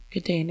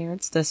Good day,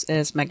 nerds. This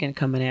is Megan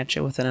coming at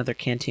you with another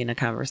Cantina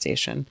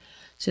conversation.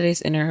 Today's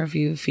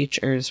interview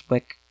features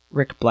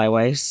Rick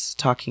Bleiweiss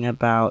talking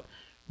about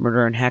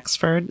Murder in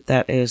Hexford.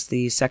 That is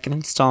the second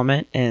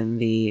installment in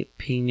the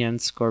Pinion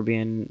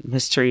Scorpion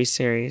mystery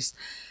series.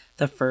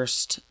 The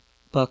first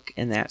book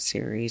in that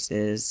series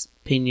is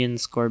Pinion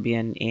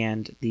Scorpion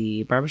and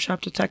the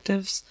Barbershop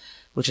Detectives,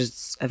 which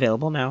is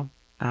available now.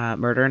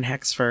 Murder in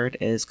Hexford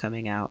is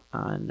coming out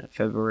on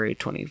February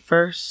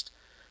 21st.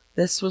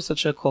 This was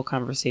such a cool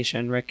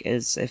conversation. Rick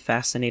is a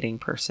fascinating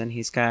person.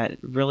 He's got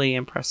really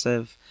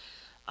impressive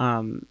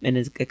and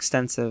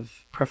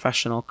extensive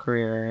professional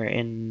career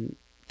in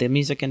the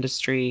music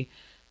industry,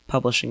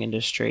 publishing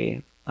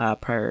industry,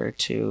 prior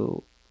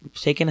to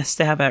taking a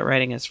stab at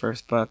writing his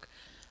first book.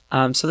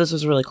 So this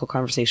was a really cool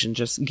conversation,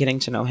 just getting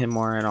to know him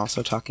more and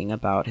also talking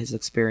about his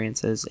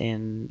experiences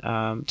in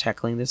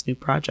tackling this new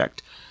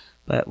project.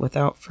 But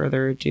without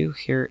further ado,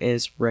 here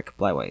is Rick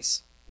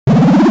Bleiweiss.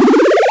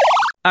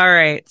 All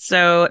right,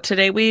 so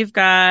today we've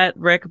got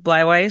Rick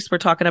Bleiweiss. We're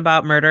talking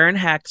about Murder in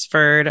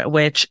Hexford,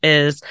 which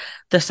is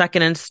the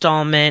second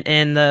installment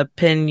in the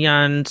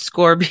Pinion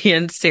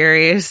Scorpion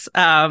series,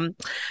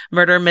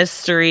 murder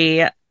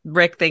mystery.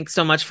 Rick, thanks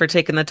so much for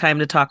taking the time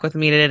to talk with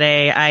me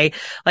today.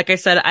 Like I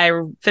said, I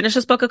finished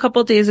this book a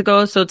couple of days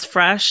ago, so it's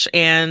fresh,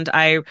 and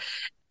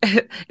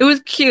it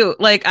was cute.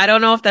 Like, I don't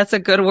know if that's a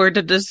good word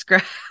to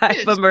describe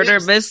a murder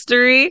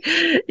mystery.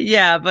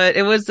 Yeah, but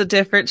it was a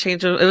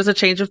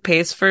change of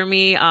pace for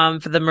me,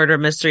 for the murder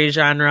mystery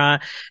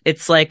genre.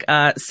 It's like,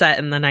 set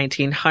in the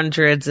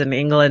 1900s in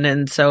England.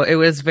 And so it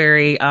was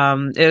very,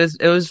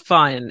 it was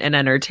fun and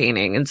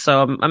entertaining. And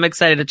so I'm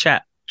excited to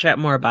chat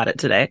more about it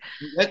today.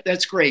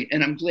 That's great.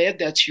 And I'm glad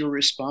that's your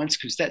response,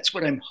 because that's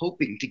what I'm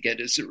hoping to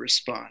get as a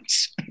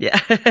response. Yeah.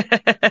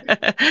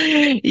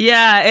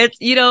 Yeah,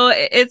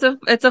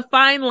 it's a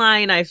fine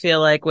line, I feel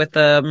like, with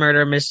the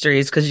murder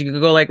mysteries, because you could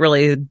go like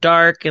really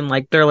dark and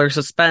like thriller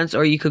suspense,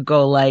 or you could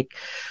go like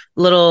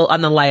little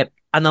on the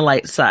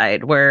light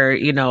side where,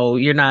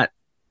 you're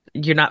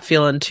not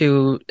feeling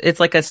too, it's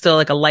like still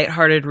like a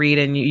lighthearted read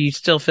and you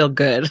still feel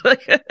good.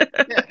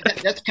 Yeah,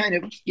 that's kind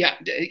of, yeah,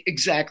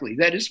 exactly.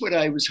 That is what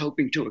I was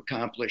hoping to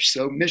accomplish.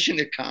 So mission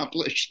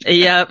accomplished.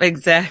 Yep,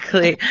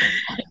 exactly.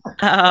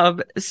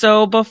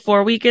 So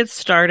before we get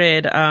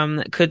started,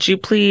 could you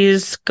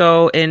please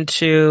go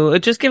into,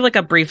 just give like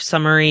a brief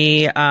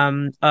summary,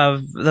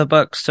 of the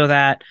book so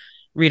that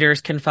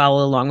readers can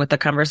follow along with the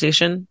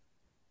conversation?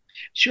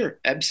 Sure,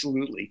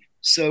 absolutely.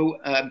 So,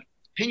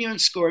 Pinion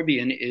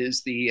Scorpion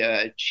is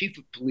the chief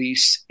of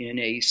police in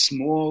a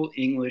small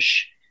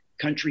English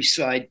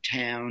countryside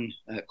town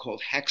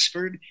called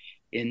Hexford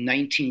in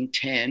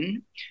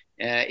 1910.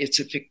 It's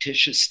a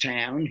fictitious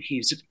town.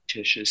 He's a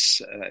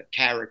fictitious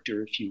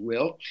character, if you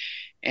will,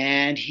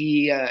 and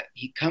he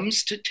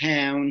comes to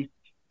town.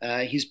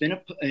 He's been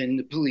in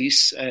the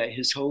police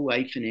his whole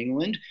life in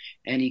England,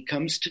 and he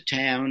comes to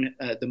town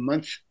the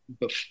month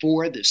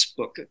before this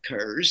book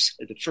occurs.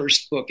 The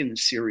first book in the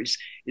series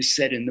is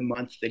set in the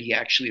month that he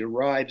actually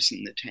arrives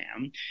in the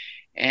town,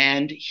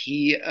 and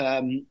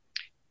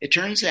it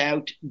turns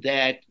out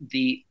that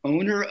the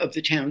owner of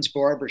the town's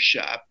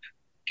barbershop,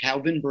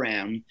 Calvin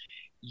Brown,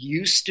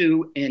 he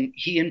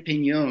and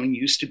Pignon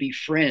used to be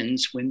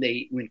friends when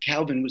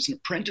Calvin was an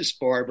apprentice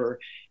barber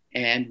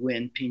and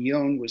when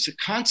Pignon was a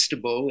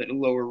constable at a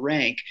lower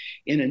rank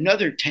in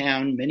another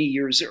town many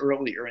years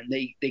earlier. And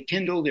they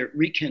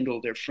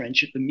rekindled their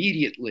friendship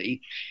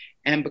immediately.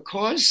 And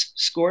because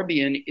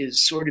Scorpion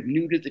is sort of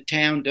new to the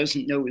town,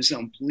 doesn't know his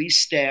own police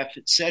staff,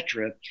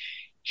 etc.,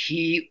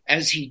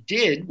 as he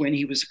did when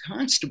he was a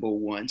constable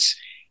once,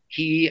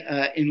 he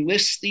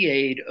enlists the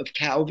aid of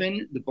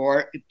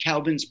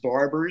Calvin's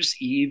barbers,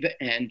 Eve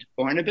and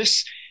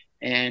Barnabas,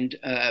 and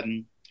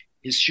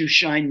his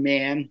shoeshine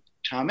man,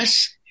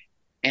 Thomas,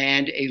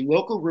 and a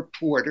local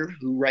reporter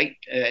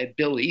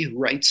Billy, who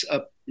writes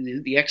up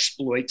the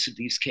exploits of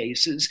these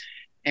cases,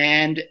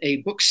 and a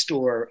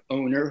bookstore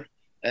owner,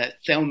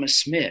 Thelma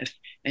Smith.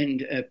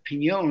 And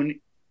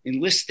Pignon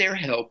enlists their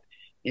help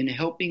in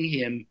helping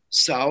him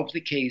solve the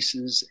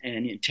cases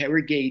and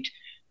interrogate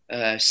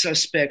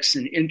suspects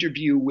and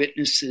interview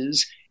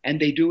witnesses, and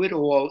they do it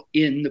all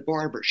in the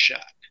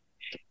barbershop.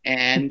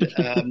 And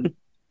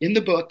in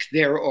the book,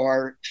 there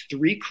are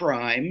 3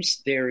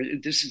 crimes.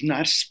 This is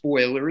not a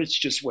spoiler, it's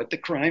just what the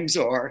crimes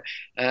are.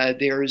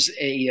 There's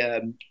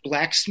a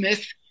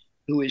blacksmith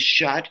who is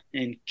shot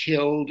and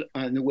killed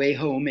on the way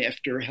home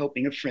after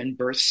helping a friend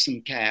birth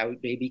some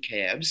baby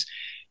calves.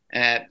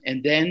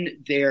 And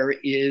then there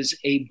is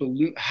a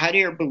hot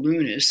air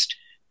balloonist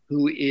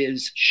who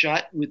is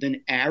shot with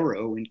an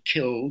arrow and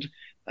killed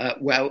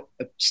while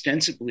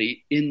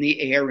ostensibly in the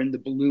air in the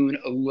balloon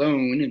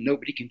alone, and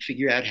nobody can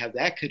figure out how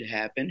that could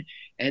happen.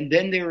 And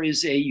then there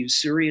is a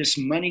usurious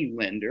money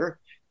lender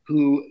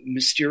who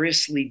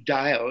mysteriously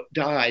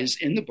dies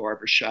in the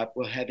barbershop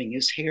while having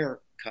his hair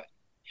cut.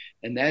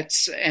 And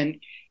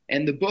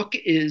the book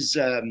is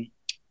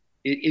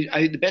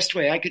the best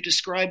way I could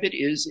describe it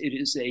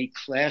is a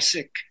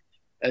classic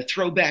a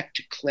throwback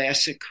to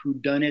classic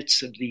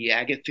whodunits of the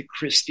Agatha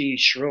Christie,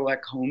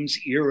 Sherlock Holmes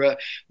era,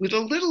 with a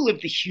little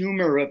of the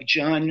humor of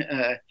John.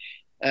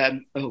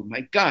 Oh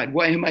my God,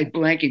 why am I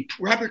blanking?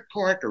 Robert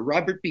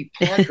B.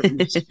 Parker,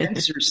 with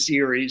Spencer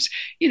series,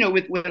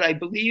 with what I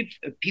believe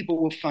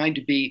people will find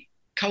to be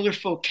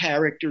colorful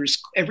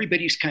characters.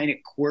 Everybody's kind of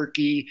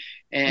quirky.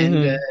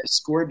 And Hmm.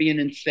 Scorpion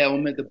and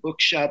Thelma, the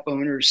bookshop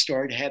owners,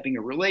 start having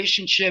a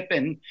relationship.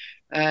 And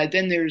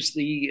then there's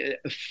the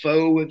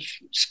foe of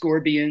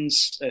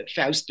Scorpion's,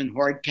 Faustin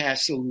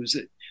Hardcastle, who's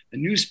a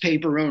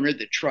newspaper owner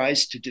that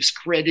tries to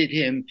discredit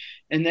him,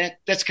 and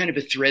that's kind of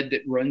a thread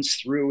that runs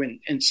through,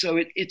 and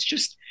so it's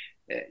just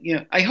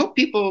I hope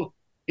people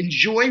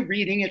enjoy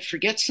reading it,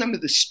 forget some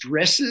of the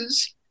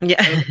stresses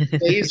Yeah. of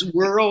today's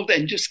world,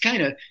 and just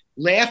kind of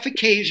laugh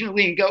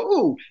occasionally and go,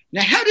 oh,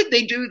 now how did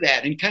they do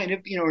that, and kind of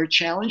are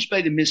challenged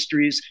by the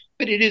mysteries.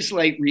 But it is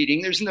light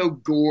reading. There's no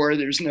gore,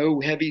 there's no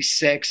heavy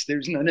sex,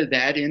 there's none of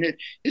that in it.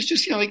 It's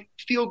just like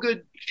feel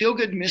good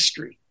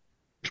mystery.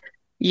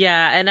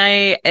 Yeah, and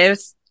I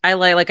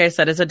like I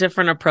said, it's a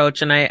different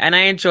approach, and I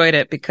enjoyed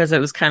it because it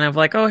was kind of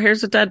like, oh,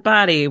 here's a dead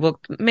body. Well,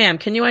 ma'am,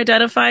 can you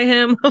identify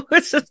him?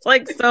 It's just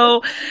like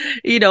so,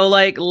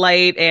 like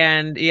light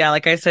and yeah,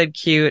 like I said,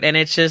 cute, and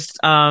it's just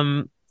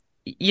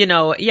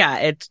yeah,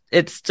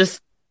 it's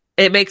just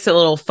it makes it a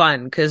little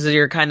fun because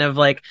you're kind of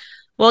like,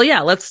 well,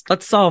 yeah, let's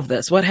solve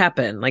this. What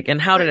happened? Like,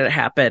 and how did Right. it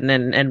happen?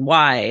 And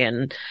why?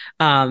 And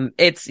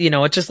it's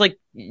it's just like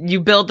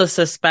you build the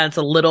suspense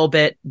a little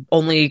bit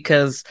only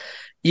because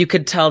you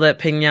could tell that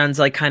Pignon's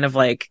like kind of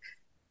like,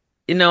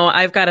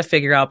 I've got to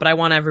figure out, but I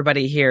want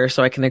everybody here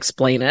so I can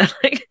explain it.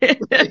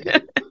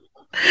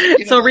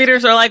 So That's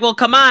readers are like, well,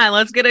 come on,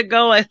 let's get it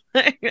going.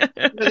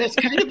 that's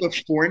kind of a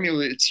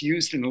formula that's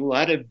used in a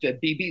lot of the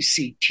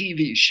BBC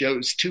TV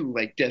shows too,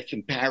 like Death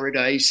in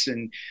Paradise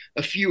and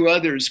a few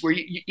others, where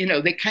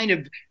they kind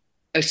of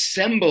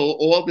assemble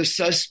all the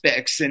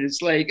suspects, and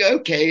it's like,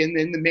 okay, and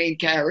then the main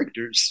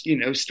characters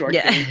start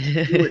Yeah.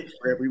 going through it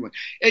for everyone.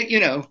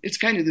 It's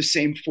kind of the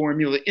same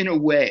formula in a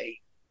way.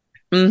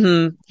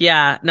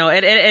 Yeah. No,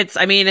 it's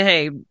I mean,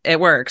 hey, it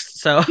works.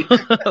 So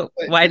But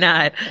why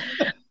not?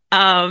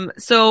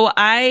 So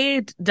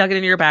I dug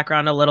into your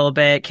background a little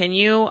bit. Can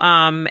you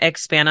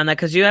expand on that?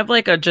 Because you have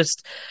like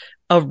just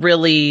a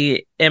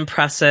really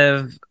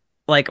impressive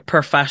like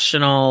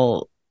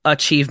professional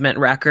achievement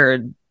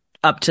record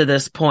up to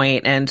this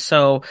point. And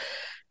so,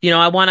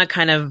 I want to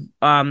kind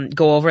of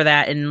go over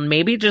that and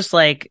maybe just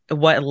like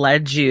what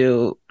led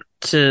you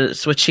to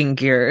switching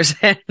gears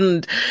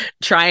and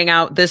trying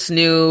out this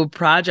new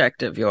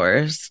project of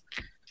yours.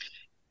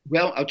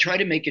 well, I'll try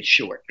to make it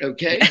short,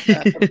 okay?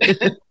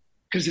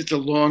 Because it's a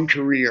long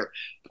career.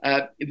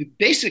 Uh,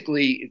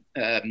 Basically,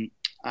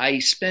 I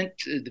spent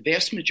the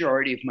vast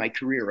majority of my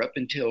career up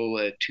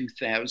until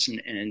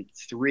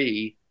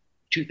 2003,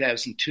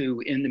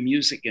 2002 in the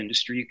music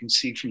industry. You can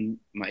see from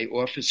my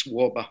office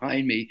wall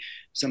behind me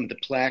some of the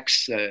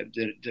plaques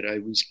that I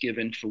was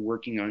given for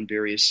working on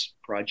various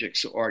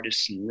projects,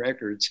 artists, and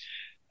records.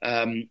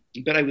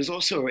 But I was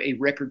also a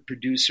record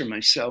producer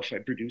myself. I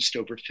produced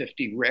over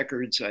 50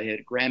 records. I had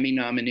a Grammy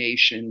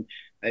nomination.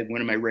 I had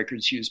one of my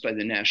records used by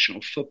the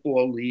National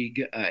Football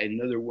League,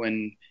 another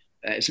one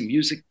as a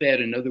music bed,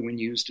 another one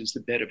used as the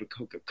bed of a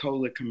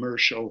Coca-Cola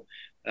commercial.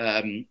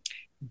 Um,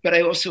 but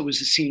I also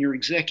was a senior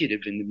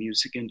executive in the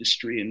music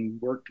industry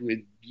and worked with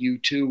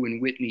U2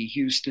 and Whitney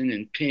Houston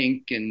and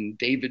Pink and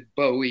David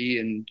Bowie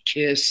and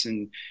Kiss,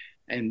 and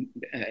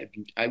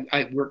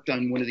I worked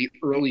on one of the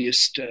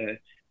earliest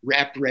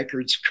rap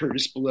records,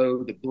 Curtis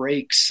Blow, The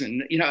Breaks,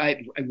 and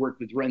I worked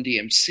with Run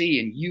DMC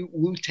and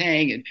Wu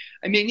Tang, and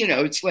I mean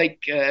it's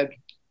like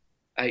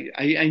I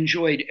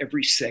enjoyed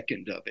every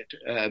second of it.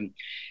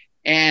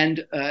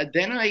 And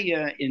then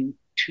I in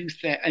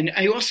 2000, and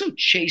I also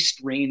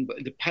chased rainbow,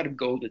 the pot of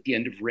gold at the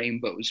end of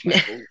rainbows my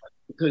whole life,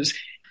 because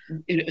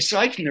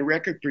aside from the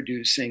record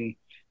producing,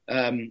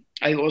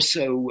 I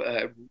also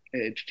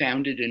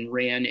founded and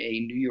ran a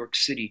New York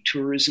City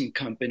tourism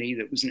company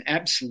that was an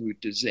absolute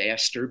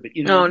disaster. But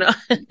Oh no.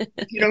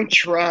 if you don't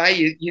try,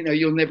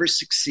 you'll never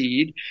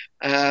succeed.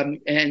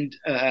 And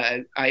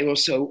I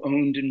also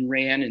owned and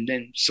ran and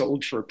then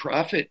sold for a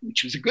profit,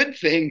 which was a good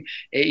thing,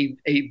 a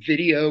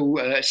video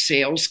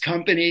sales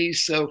company.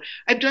 So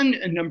I've done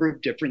a number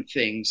of different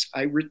things.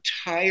 I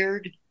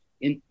retired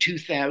in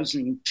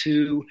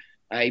 2002.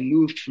 I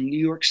moved from New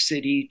York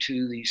City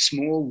to the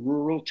small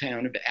rural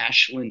town of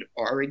Ashland,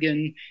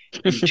 Oregon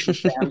in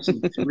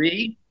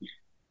 2003.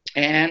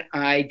 And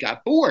I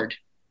got bored.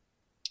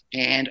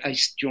 And I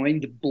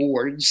joined the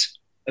boards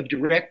of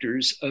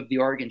directors of the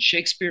Oregon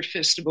Shakespeare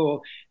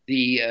Festival,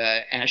 the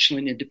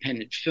Ashland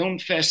Independent Film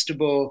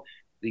Festival,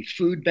 the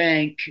Food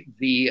Bank.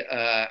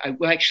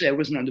 Actually, I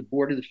wasn't on the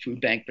board of the Food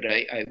Bank, but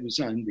I was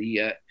on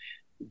the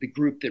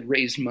group that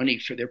raised money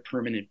for their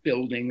permanent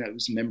building. I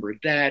was a member of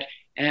that.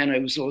 And I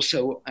was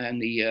also on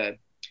the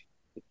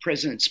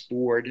president's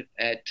board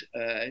at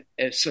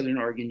Southern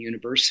Oregon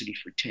University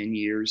for 10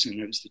 years.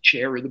 And I was the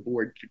chair of the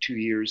board for 2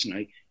 years. And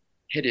I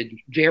headed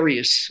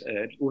various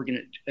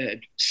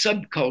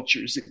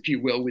subcultures, if you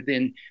will,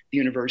 within the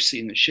university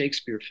and the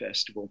Shakespeare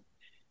Festival.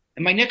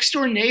 And my next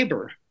door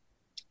neighbor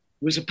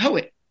was a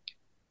poet.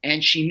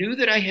 And she knew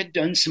that I had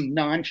done some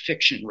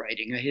nonfiction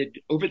writing. I had,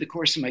 over the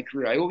course of my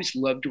career, I always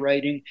loved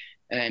writing.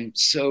 And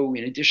so,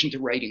 in addition to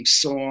writing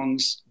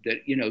songs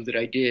that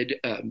I did,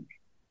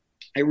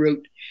 I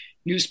wrote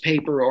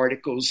newspaper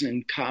articles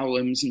and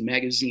columns and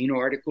magazine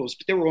articles,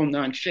 but they were all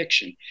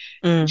nonfiction.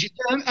 And Mm. she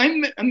said,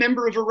 I'm a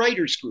member of a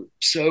writers group.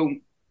 So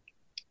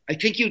I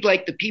think you'd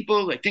like the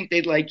people. I think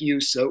they'd like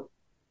you. So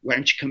why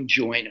don't you come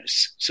join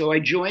us? So I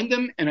joined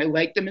them and I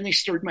liked them and they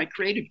stirred my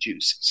creative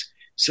juices.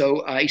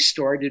 So I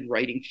started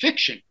writing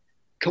fiction.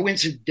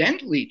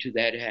 Coincidentally to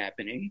that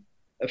happening,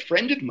 a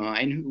friend of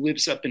mine who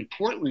lives up in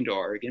Portland,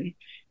 Oregon,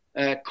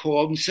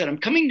 called and said, I'm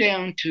coming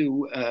down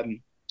to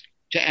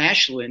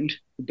Ashland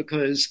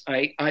because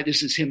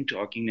this is him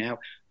talking now.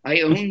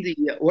 I own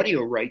the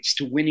audio rights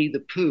to Winnie the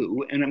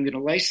Pooh, and I'm going to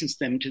license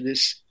them to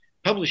this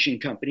publishing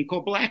company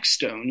called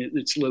Blackstone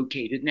that's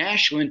located in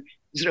Ashland.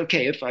 Is it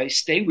okay if I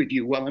stay with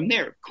you while I'm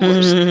there? Of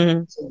course.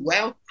 Mm. So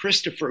while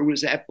Christopher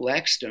was at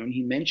Blackstone,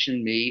 he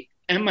mentioned me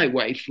and my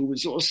wife, who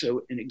was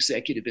also an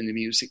executive in the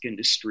music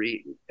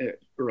industry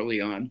early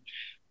on,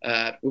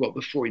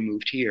 before we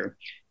moved here.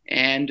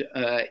 And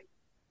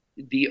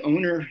the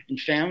owner and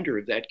founder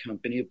of that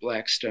company, of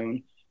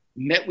Blackstone,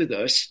 met with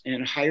us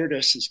and hired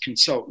us as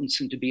consultants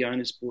and to be on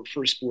his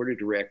first board of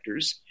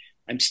directors.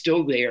 I'm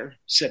still there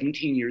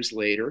 17 years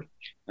later.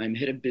 I'm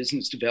head of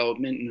business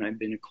development, and I've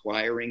been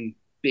acquiring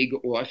big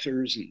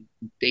authors and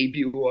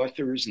debut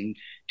authors and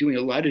doing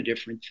a lot of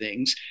different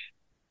things.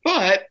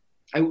 But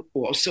I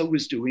also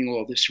was doing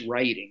all this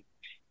writing.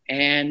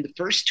 And the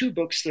first two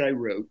books that I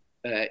wrote,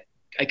 I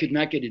could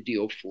not get a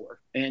deal for.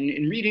 And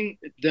in reading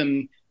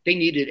them, they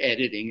needed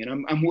editing,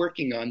 and I'm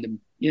working on them.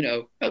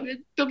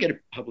 They'll get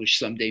published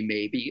someday,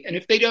 maybe. And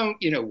if they don't,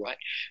 you know what?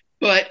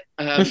 But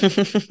I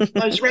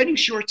was writing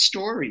short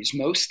stories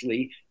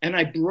mostly, and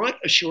I brought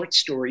a short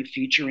story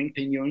featuring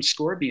Pignon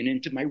Scorbion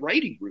into my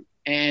writing group.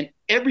 And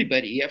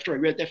everybody, after I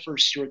read that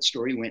first short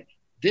story, went,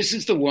 "This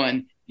is the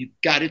one. You've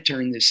got to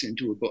turn this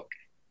into a book."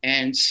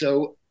 And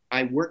so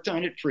I worked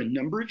on it for a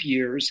number of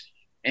years.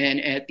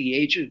 And at the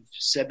age of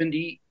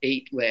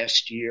 78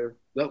 last year,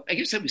 well, I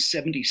guess I was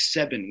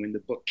 77 when the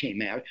book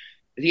came out.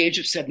 At the age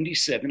of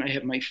 77, I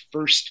had my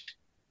first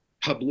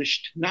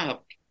published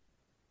novel.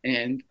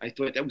 And I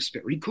thought that was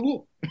very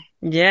cool.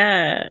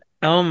 Yeah.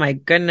 Oh my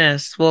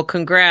goodness. Well,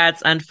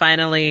 congrats on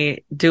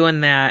finally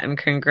doing that, and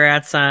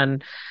congrats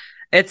on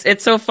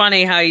it's so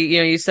funny how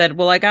you said,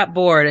 well, I got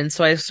bored and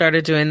so I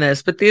started doing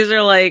this, but these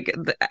are like,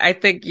 I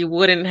think you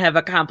wouldn't have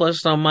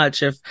accomplished so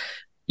much if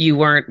you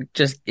weren't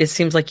just, it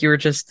seems like you were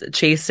just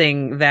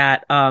chasing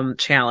that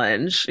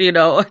challenge,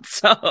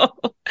 so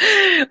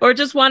or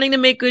just wanting to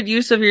make good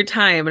use of your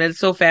time. And it's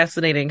so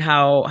fascinating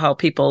how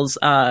people's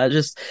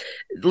just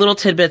little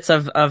tidbits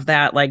of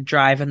that like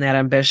drive and that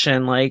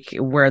ambition, like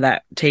where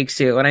that takes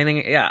you. And I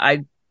think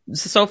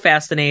it's so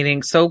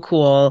fascinating, so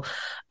cool.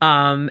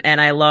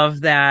 And I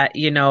love that,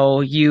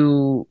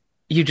 you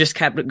just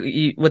kept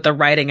with the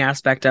writing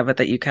aspect of it,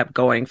 that you kept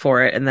going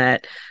for it, and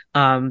that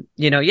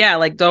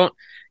like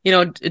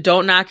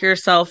don't knock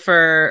yourself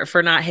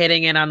for not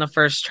hitting it on the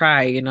first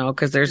try,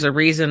 because there's a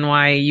reason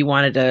why you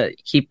wanted to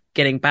keep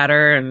getting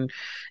better and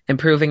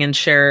improving and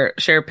share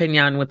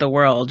opinion with the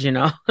world.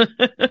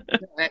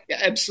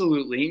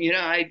 Absolutely.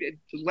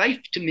 Life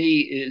to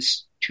me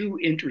is too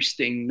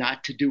interesting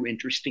not to do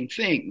interesting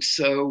things.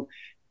 So,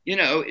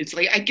 it's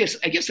like, I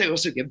guess I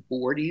also get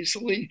bored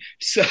easily.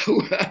 So,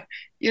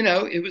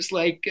 it was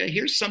like,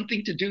 here's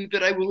something to do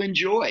that I will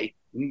enjoy.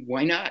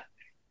 Why not?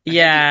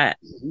 Yeah.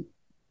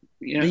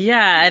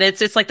 Yeah, and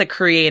it's like the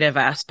creative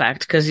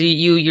aspect, because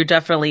you're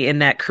definitely in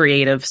that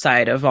creative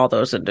side of all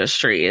those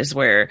industries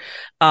where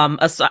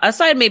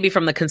aside maybe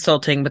from the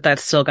consulting, but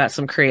that's still got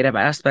some creative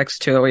aspects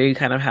to it, where you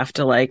kind of have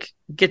to like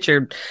get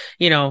your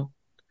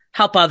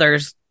help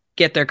others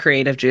get their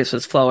creative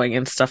juices flowing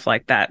and stuff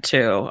like that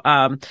too.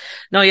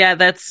 No, yeah,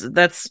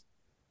 that's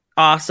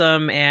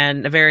awesome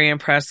and very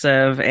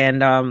impressive.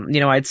 And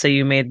I'd say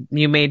you made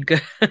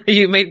good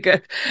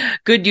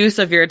good use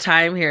of your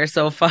time here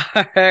so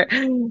far.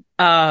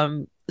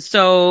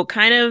 So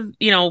kind of,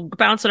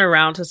 bouncing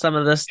around to some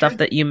of the stuff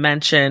that you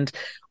mentioned,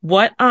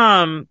 what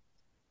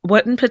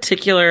in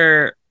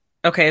particular,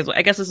 okay,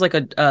 I guess it's like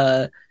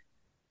a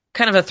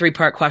kind of a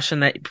three-part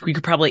question that we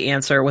could probably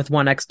answer with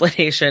one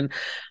explanation.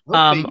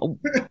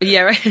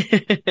 Yeah,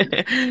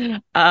 right.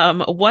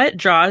 What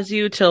draws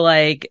you to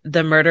like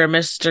the murder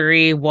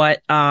mystery? Why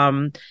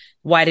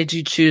did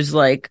you choose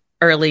like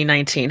early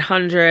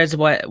 1900s?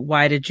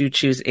 Why did you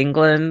choose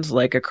England,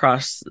 like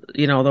across,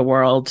 the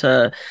world,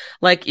 to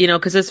like,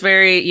 because it's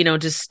very,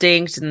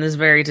 distinct in this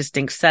very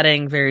distinct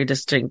setting, very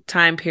distinct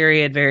time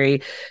period,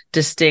 very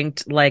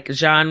distinct like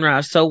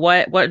genre. So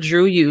what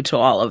drew you to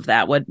all of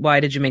that? Why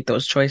did you make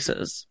those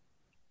choices?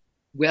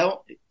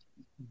 Well,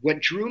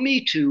 what drew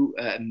me to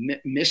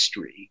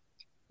mystery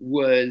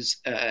was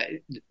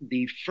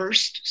the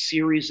first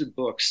series of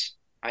books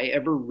I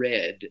ever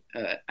read.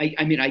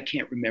 I mean, I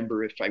can't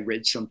remember if I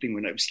read something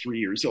when I was 3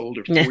 years old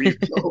or 4 years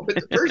old, but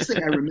the first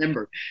thing I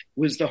remember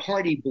was the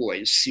Hardy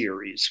Boys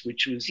series,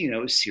 which was,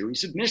 a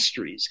series of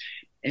mysteries.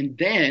 And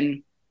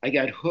then I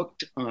got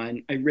hooked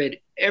on, I read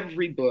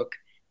every book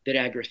that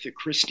Agatha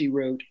Christie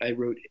wrote.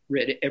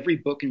 Read every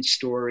book and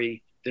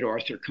story that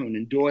Arthur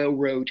Conan Doyle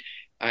wrote.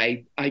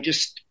 I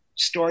just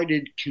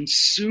started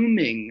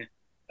consuming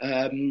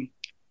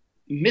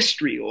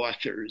mystery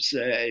authors,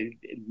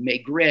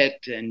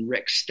 Maigret and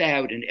Rex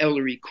Stout and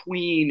Ellery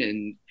Queen,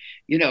 and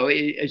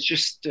it's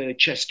just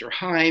Chester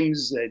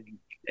Himes.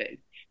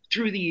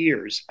 Through the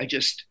years, I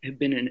just have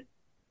been an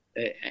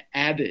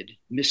avid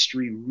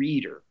mystery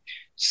reader,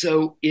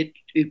 so it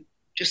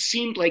just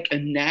seemed like a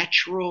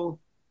natural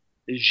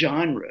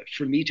genre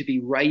for me to be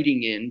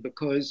writing in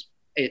because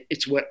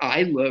it's what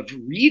I love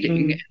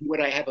reading and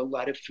what I have a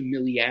lot of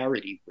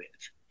familiarity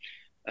with.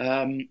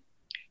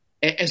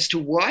 As to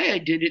why I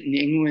did it in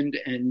England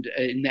and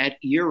in that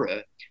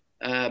era,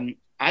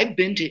 I've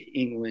been to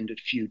England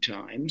a few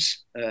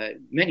times,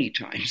 many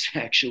times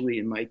actually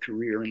in my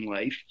career and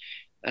life.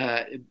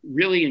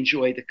 Really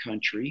enjoy the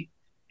country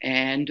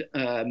and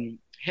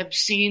have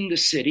seen the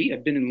city.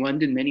 I've been in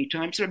London many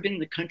times, but I've been in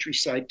the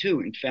countryside too.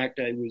 In fact,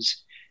 I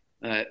was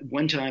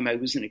one time I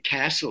was in a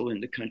castle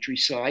in the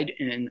countryside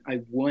and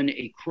I won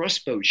a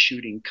crossbow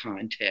shooting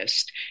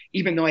contest,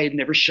 even though I had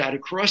never shot a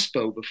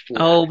crossbow before.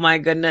 Oh my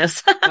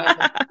goodness.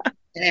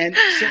 And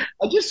so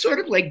I just sort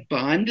of like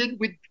bonded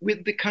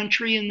with the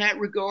country in that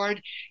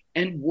regard.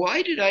 And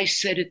why did I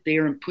set it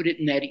there and put it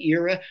in that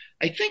era?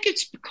 I think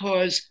it's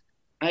because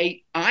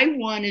I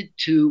wanted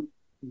to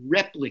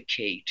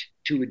replicate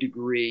to a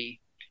degree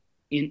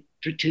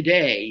for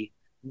today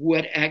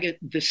what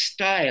the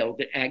style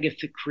that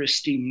Agatha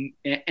Christie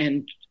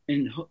and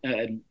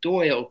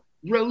Doyle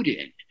wrote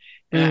in.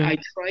 I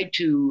tried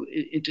to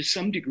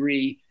some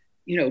degree,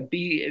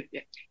 be,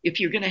 if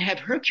you're going to have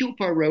Hercule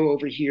Poirot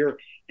over here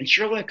and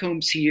Sherlock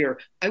Holmes here,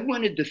 I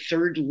wanted the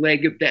third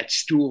leg of that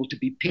stool to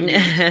be picking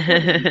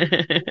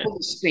all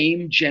the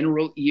same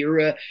general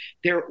era.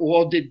 They're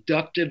all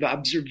deductive,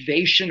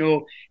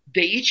 observational.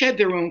 They each have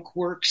their own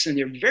quirks and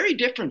they're very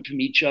different from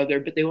each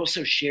other, but they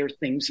also share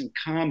things in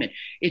common.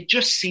 It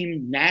just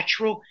seemed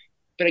natural,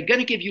 but I'm going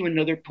to give you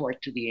another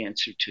part to the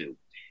answer too.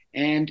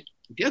 And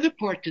the other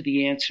part to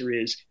the answer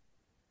is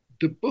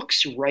the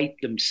books write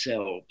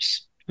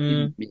themselves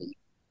in me.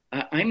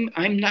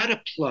 I'm not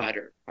a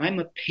plotter. I'm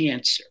a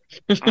pantser.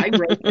 I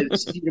write the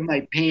seat of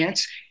my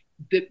pants.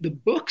 The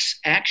books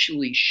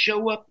actually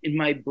show up in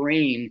my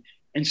brain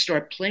and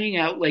start playing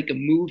out like a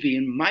movie.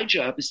 And my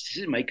job is to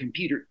sit at my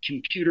computer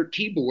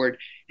keyboard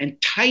and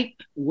type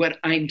what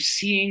I'm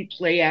seeing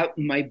play out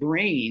in my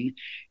brain.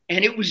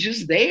 And it was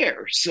just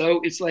there. So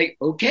it's like,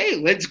 okay,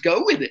 let's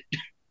go with it.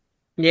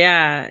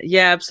 Yeah,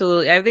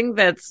 absolutely. I think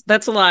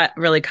that's a lot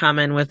really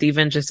common with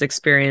even just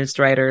experienced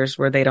writers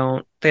where they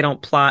don't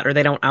plot or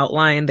they don't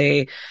outline.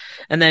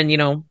 And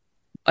then,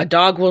 a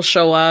dog will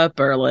show up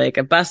or like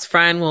a best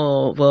friend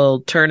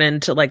will turn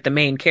into like the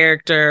main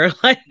character,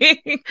 like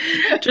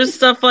just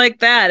stuff like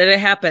that. And it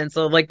happens.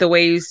 So like the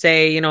way you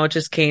say, it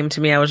just came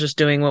to me. I was just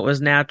doing what was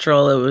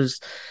natural. It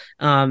was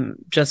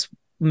just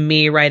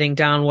me writing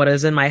down what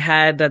is in my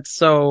head. That's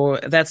so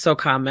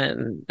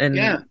common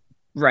and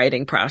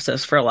writing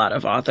process for a lot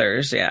of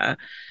authors. Yeah.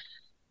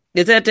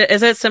 Is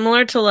that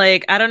similar to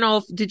like, I don't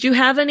know, did you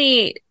have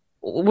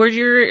were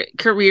your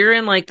career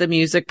in like the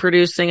music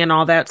producing and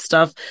all that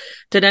stuff,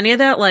 did any of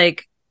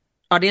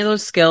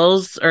those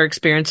skills or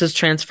experiences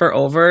transfer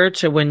over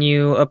to when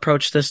you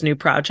approached this new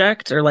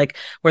project? Or like,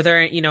 were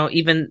there,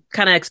 even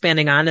kind of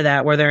expanding onto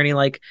that, were there any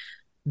like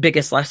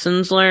biggest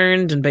lessons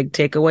learned and big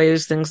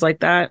takeaways, things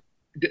like that?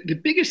 The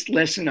biggest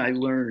lesson I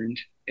learned,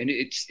 and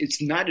it's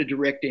not a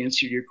direct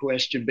answer to your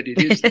question, but it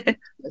is the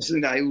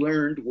lesson I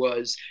learned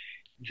was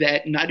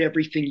that not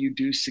everything you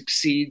do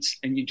succeeds,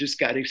 and you just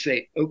got to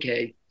say,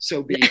 okay,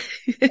 so be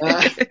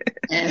it.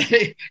 And,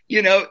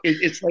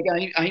 it's like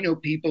I know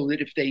people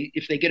that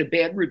if they get a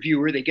bad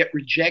review or they get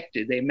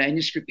rejected, they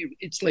manuscript,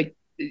 it's like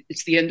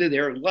it's the end of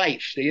their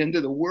life, the end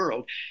of the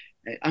world.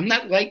 I'm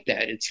not like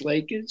that. It's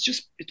like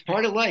it's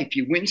part of life.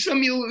 You win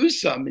some, you lose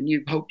some, and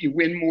you hope you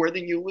win more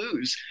than you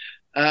lose.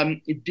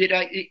 Did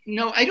I?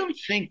 No, I don't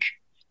think.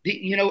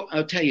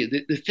 I'll tell you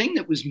the thing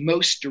that was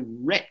most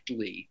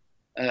directly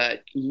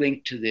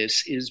linked to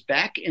this is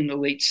back in the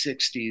late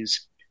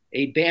 '60s.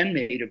 A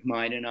bandmate of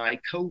mine and I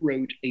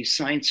co-wrote a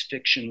science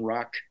fiction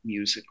rock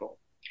musical,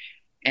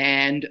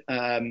 and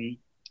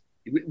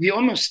we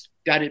almost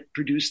got it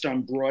produced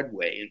on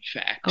Broadway. In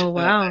fact, oh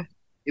wow.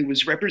 It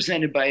was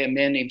represented by a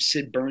man named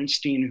Sid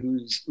Bernstein,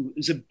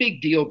 who's a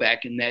big deal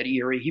back in that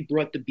era. He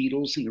brought the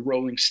Beatles and the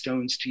Rolling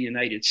Stones to the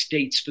United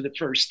States for the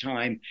first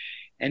time.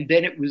 And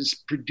then it was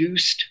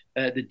produced,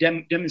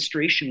 the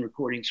demonstration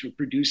recordings were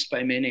produced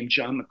by a man named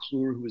John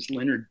McClure, who was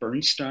Leonard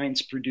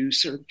Bernstein's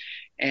producer.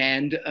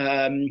 And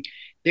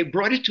they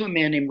brought it to a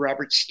man named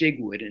Robert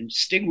Stigwood. And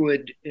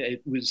Stigwood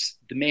was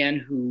the man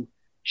who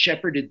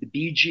shepherded the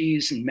Bee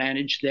Gees and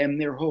managed them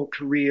their whole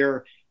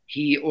career.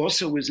 He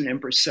also was an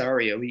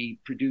impresario. He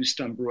produced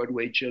on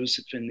Broadway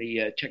Joseph and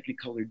the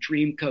Technicolor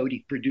Dreamcoat.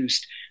 He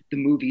produced the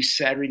movie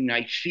Saturday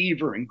Night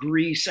Fever and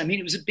Grease. I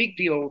mean, it was a big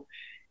deal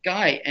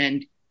guy.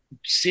 And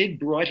Sid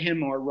brought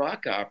him our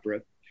rock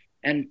opera.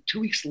 And 2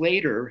 weeks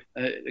later,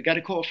 I got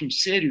a call from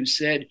Sid who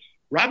said,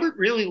 Robert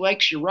really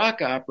likes your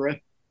rock opera,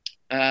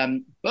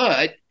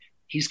 but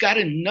he's got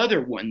another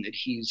one that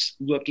he's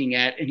looking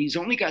at, and he's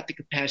only got the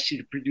capacity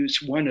to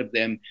produce one of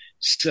them.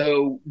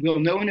 So we'll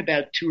know in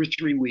about 2 or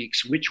 3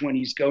 weeks which one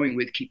he's going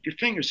with. Keep your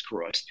fingers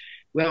crossed.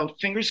 Well,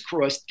 fingers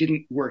crossed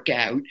didn't work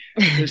out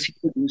because he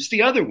produced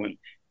the other one.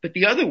 But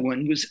the other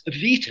one was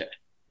Evita.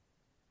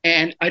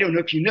 And I don't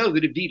know if you know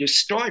that Evita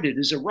started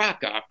as a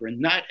rock opera,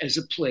 not as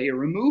a play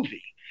or a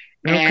movie.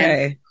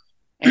 Okay.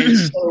 And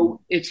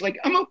so it's like,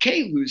 I'm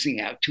okay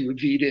losing out to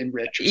Evita in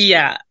retrospect.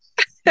 Yeah.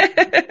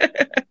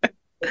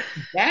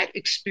 That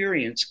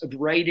experience of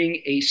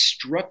writing a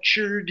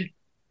structured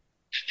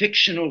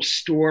fictional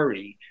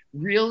story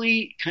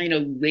really kind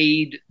of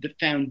laid the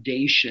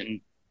foundation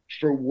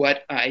for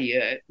what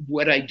I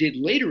did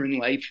later in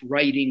life,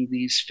 writing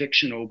these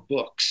fictional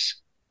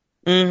books.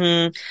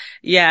 Mm-hmm.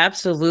 Yeah,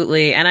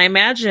 absolutely. And I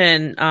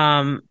imagine,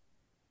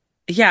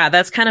 yeah,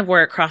 that's kind of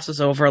where it crosses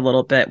over a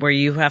little bit, where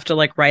you have to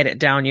like write it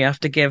down. You have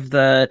to give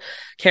the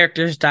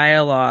characters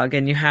dialogue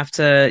and you have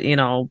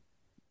to,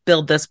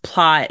 build this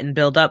plot and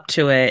build up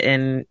to it.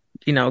 And,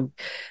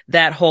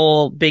 that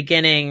whole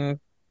beginning,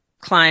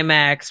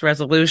 climax,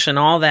 resolution,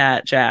 all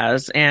that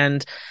jazz.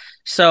 And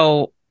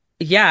so,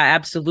 yeah,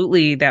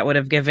 absolutely. That would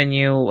have given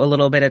you a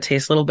little bit of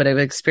taste, a little bit of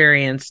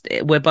experience,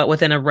 but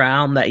within a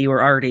realm that you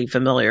were already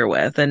familiar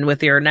with and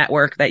with your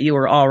network that you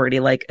were already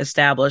like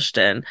established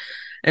in.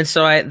 And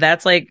so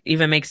that's like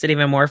even makes it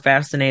even more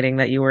fascinating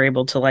that you were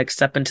able to like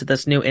step into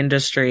this new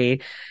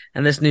industry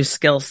and this new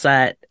skill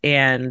set,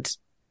 and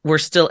we're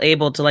still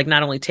able to like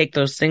not only take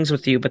those things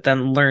with you, but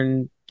then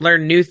learn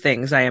new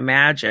things, I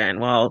imagine.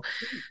 Well,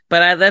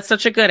 but that's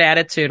such a good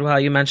attitude. Well,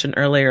 you mentioned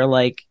earlier,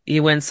 like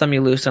you win some, you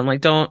lose some.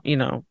 Like, don't,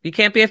 you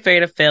can't be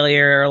afraid of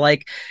failure. Or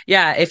like,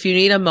 yeah, if you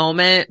need a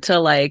moment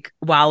to like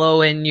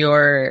wallow in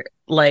your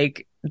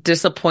like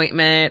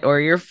disappointment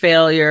or your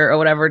failure or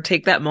whatever,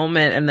 take that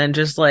moment and then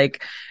just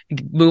like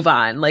move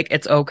on. Like,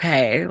 it's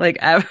okay. Like,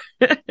 and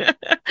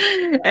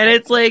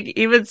it's like,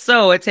 even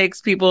so, it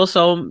takes people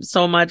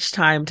so much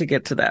time to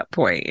get to that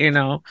point, Yeah,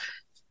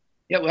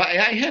 well,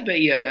 I have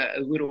a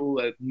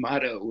little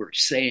motto or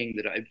saying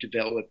that I've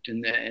developed,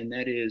 and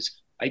that is,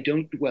 I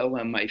don't dwell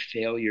on my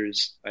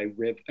failures. I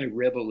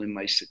revel in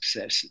my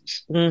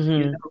successes.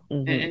 Mm-hmm,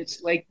 And mm-hmm.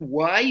 it's like,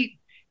 why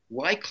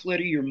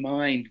clutter your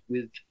mind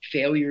with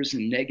failures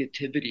and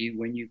negativity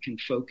when you can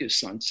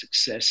focus on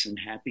success and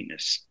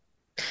happiness?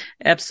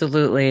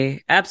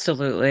 Absolutely.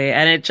 Absolutely.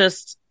 And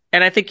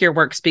I think your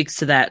work speaks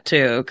to that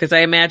too. Cause I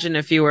imagine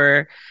if you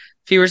were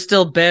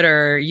still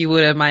bitter, you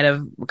might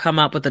have come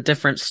up with a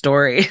different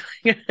story,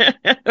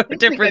 a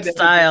different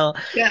style.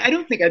 Yeah, I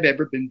don't think I've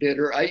ever been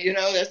bitter.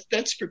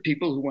 That's for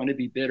people who want to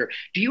be bitter.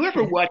 Do you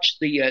ever watch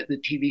the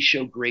TV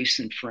show Grace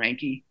and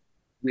Frankie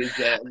with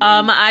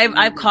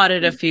I've caught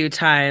it a few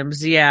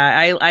times.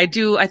 Yeah, I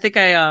do. I think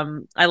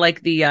I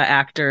like the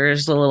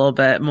actors a little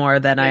bit more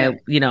than yeah,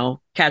 I,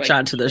 catch like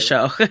on to the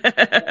show.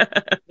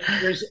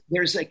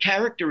 there's a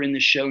character in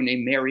the show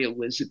named Mary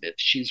Elizabeth.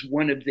 She's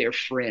one of their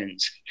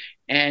friends,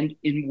 and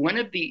in one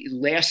of the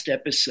last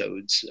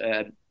episodes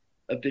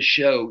of the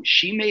show,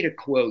 she made a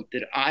quote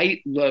that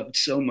I loved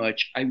so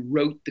much. I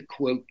wrote the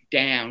quote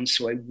down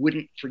so I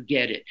wouldn't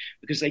forget it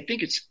because I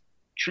think it's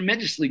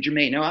tremendously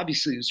germane. Now,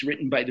 obviously, it was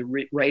written by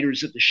the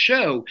writers of the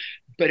show,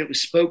 but it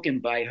was spoken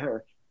by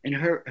her. And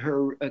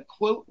her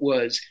quote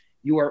was,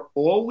 "You are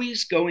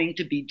always going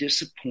to be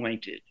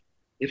disappointed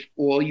if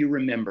all you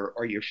remember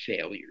are your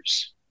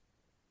failures."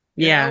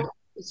 Yeah.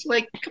 It's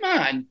like, come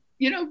on,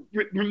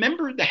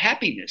 remember the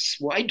happiness.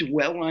 Why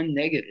dwell on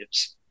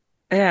negatives?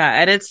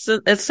 Yeah, and it's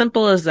as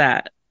simple as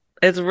that.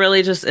 It's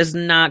really just it's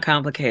not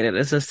complicated.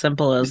 It's as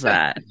simple as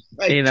that,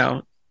 you Right.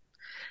 know.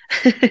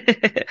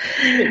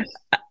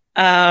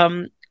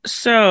 Um,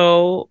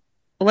 so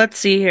let's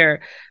see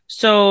here.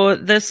 So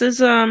this is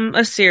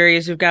a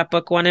series. We've got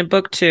book one and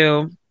book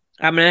two.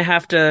 I'm gonna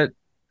have to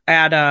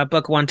add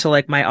book one to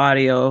like my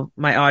audio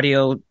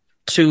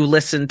to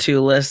listen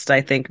to list,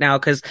 I think now,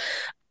 because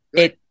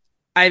Good. it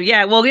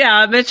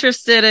I'm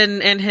interested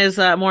in his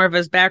more of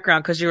his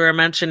background, because you were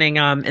mentioning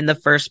in the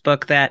first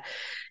book that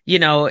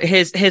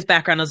his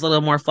background is a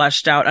little more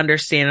fleshed out,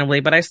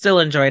 understandably, but I still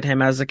enjoyed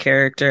him as a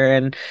character,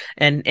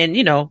 and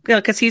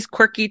because he's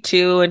quirky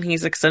too, and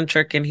he's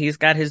eccentric, and he's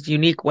got his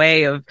unique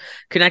way of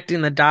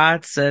connecting the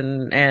dots,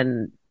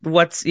 and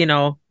what's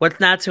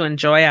not to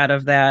enjoy out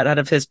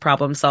of his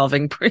problem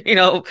solving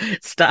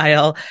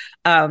style.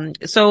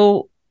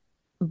 So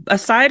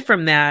aside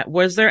from that,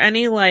 was there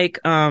any like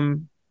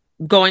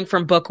going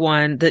from book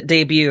one, the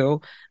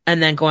debut,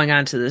 and then going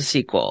on to the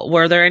sequel,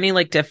 were there any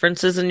like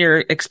differences in your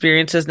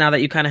experiences now that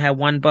you kind of had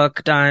one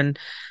book done?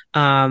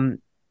 Anything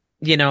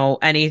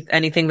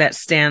that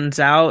stands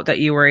out that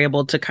you were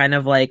able to kind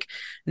of like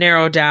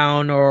narrow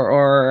down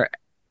or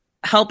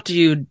helped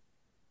you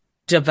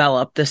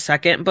develop the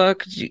second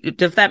book.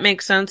 Does that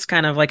make sense?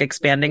 Kind of like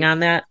expanding on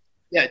that?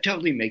 Yeah, it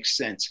totally makes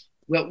sense.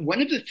 Well,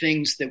 one of the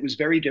things that was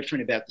very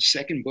different about the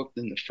second book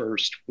than the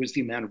first was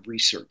the amount of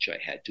research I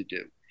had to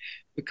do.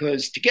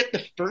 Because to get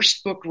the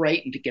first book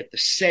right and to get the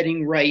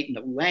setting right and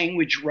the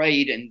language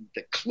right and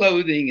the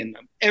clothing and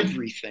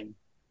everything,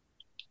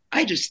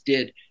 I just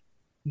did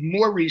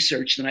more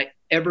research than I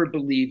ever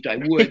believed I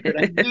would. But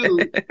I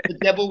knew the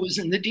devil was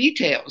in the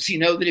details,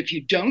 that if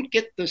you don't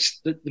get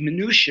the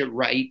minutia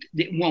right,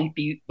 it won't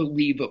be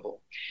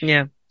believable.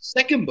 Yeah.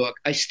 Second book,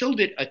 I still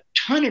did a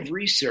ton of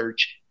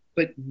research,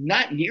 but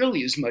not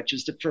nearly as much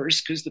as the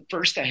first, because the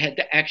first I had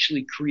to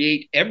actually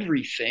create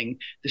everything.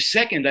 The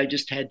second, I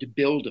just had to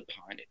build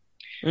upon it.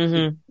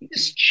 The Mm-hmm.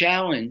 biggest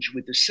challenge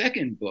with the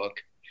second book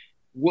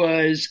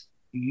was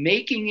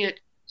making it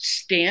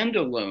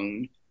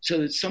standalone so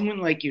that someone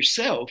like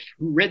yourself,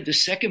 who read the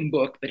second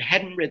book but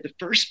hadn't read the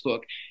first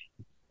book,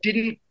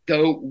 didn't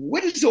go,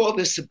 "What is all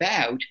this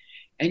about?"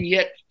 And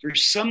yet, for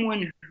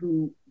someone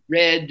who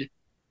read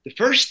the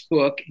first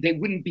book, they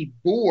wouldn't be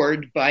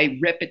bored by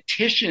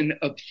repetition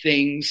of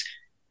things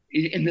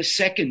in the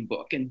second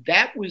book. And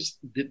that was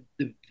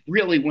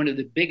really one of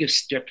the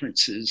biggest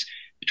differences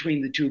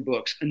between the two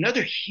books.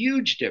 Another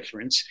huge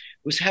difference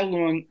was how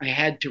long I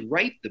had to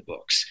write the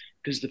books.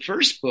 Because the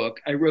first book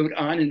I wrote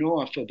on and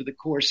off over the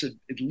course of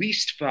at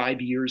least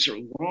 5 years or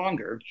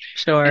longer.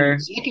 And the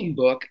Sure. second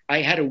book,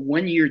 I had a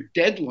 1 year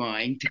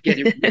deadline to get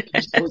it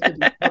written so it could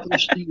be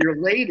published a year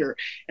later.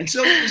 And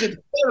so it was a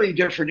very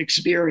different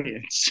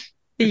experience.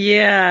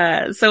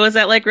 Yeah. So is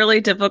that like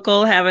really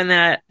difficult having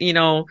that,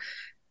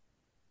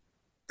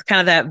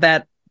 kind of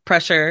that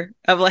pressure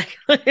of like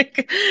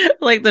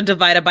like the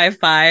divided by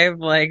five,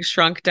 like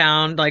shrunk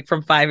down like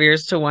from 5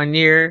 years to 1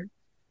 year?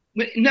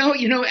 But no,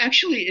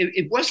 actually,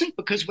 it wasn't,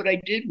 because what I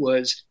did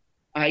was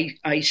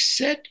I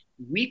set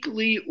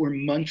weekly or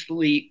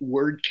monthly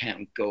word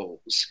count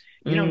goals.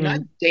 Not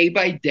Mm, day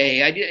by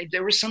day.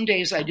 There were some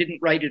days I didn't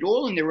write at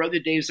all, and there were other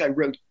days I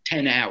wrote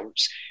 10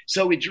 hours.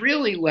 So it's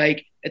really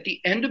like at the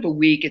end of a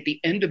week, at the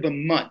end of a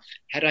month,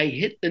 had I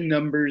hit the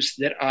numbers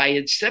that I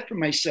had set for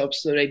myself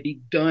so that I'd be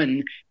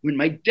done when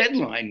my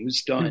deadline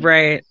was done,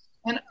 right.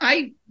 and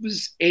I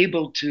was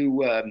able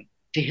to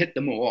hit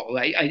them all.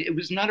 It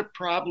was not a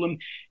problem,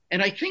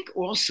 and I think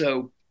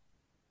also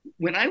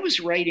when I was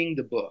writing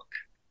the book,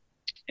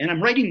 and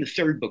I'm writing the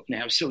third book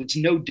now, so it's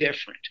no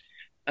different.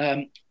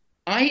 Um,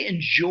 I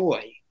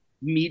enjoy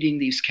meeting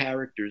these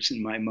characters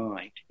in my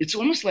mind. It's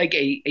almost like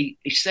a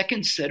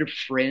second set of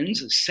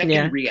friends, a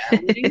Yeah. second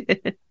reality.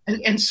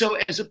 And so,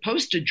 as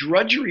opposed to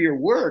drudgery or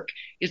work,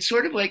 it's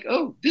sort of like,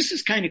 oh, this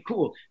is kind of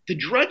cool. The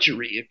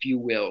drudgery, if you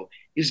will,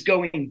 is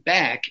going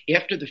back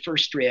after the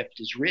first draft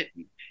is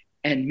written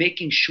and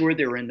making sure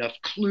there are enough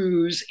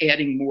clues,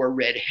 adding more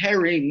red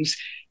herrings,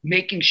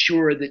 making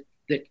sure that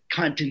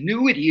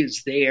continuity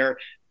is there.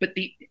 But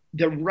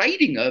the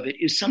writing of it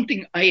is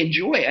something I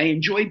enjoy. I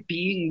enjoy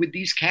being with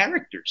these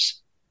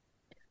characters.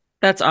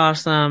 That's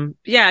awesome.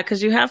 Yeah,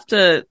 because you have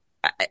to.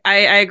 I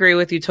agree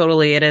with you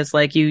totally. It is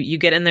like you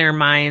get in their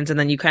minds and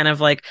then you kind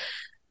of like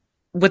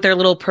with their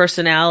little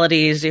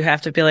personalities, you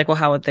have to be like, well,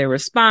 how would they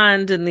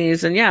respond in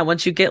these? And yeah,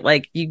 once you get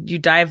like you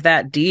dive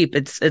that deep,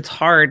 it's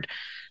hard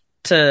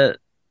to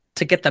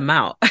to get them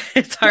out.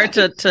 It's hard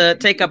Yeah, to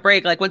take a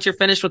break. Like once you're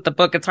finished with the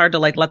book, it's hard to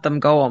like let them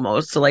go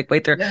almost. To like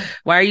wait there, yeah,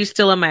 why are you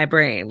still in my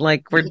brain?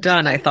 Like we're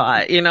done, I exactly.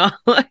 thought.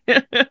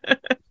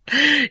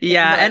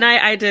 Yeah, And and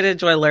I did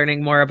enjoy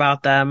learning more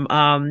about them.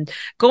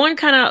 Going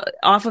kind of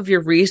off of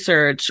your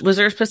research, was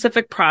there a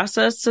specific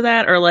process to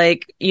that, or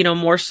like,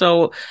 more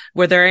so,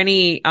 were there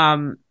any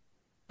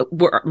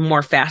were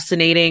more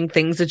fascinating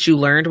things that you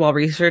learned while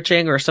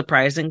researching, or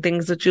surprising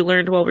things that you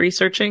learned while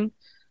researching?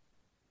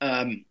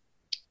 um,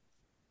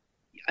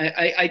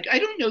 I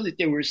don't know that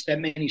there was that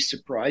many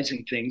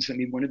surprising things. I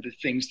mean, one of the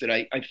things that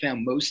I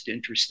found most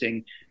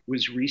interesting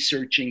was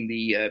researching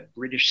the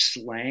British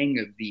slang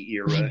of the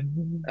era,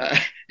 uh,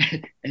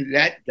 and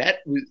that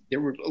was,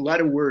 there were a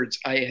lot of words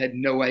I had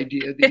no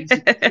idea these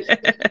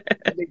existed.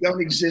 They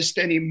don't exist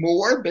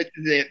anymore, but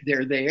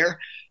they're there.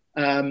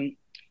 Um,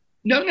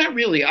 no, not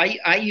really.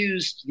 I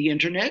used the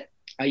internet.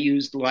 I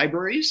used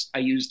libraries. I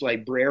used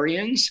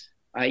librarians.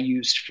 I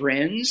used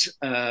friends.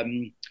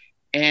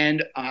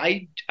 And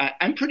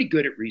I'm pretty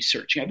good at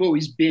researching. I've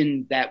always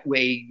been that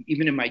way,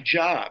 even in my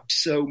job.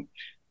 So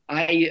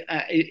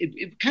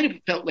it kind of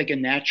felt like a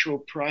natural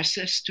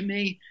process to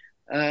me.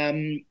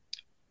 Um,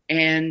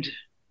 and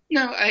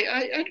no,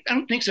 I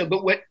don't think so.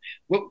 But what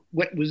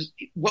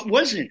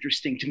was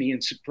interesting to me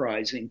and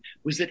surprising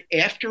was that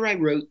after I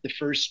wrote the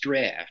first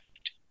draft,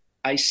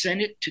 I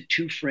sent it to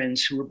two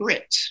friends who were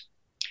Brits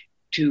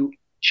to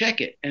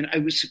check it. And I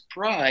was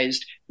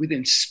surprised, with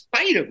in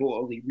spite of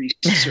all the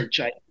research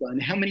I had done,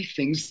 how many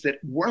things that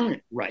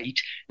weren't right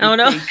Oh that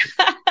no.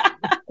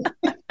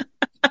 they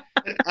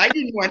I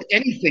didn't want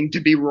anything to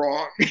be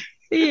wrong.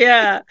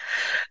 Yeah.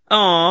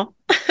 Oh,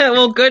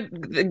 well,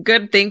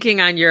 good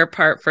thinking on your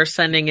part for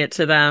sending it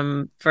to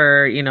them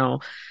for,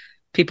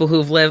 people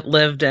who've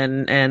lived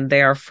and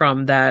they are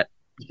from that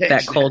that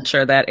exactly.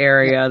 culture, that Yeah,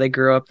 area. They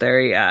grew up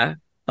there. Yeah.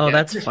 Oh,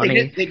 yeah. Of that's course,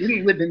 funny. they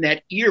didn't live in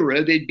that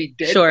era; they'd be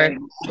dead by Sure.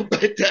 now.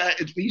 But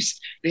at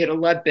least they had a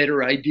lot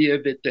better idea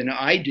of it than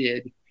I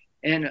did,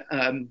 and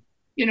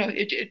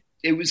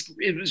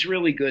it was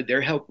really good.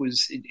 Their help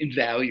was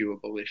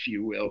invaluable, if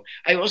you will.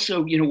 I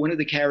also, one of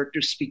the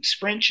characters speaks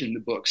French in the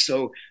book,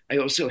 so I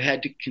also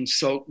had to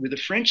consult with a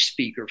French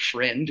speaker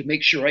friend to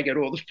make sure I got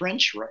all the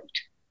French right.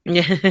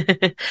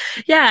 Yeah.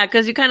 Yeah,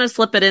 because you kind of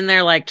slip it in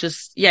there like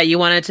just yeah, you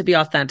want it to be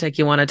authentic,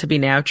 you want it to be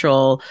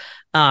natural,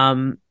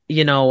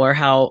 or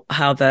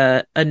how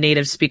the a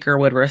native speaker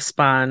would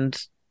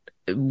respond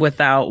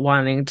without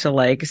wanting to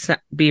like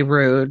be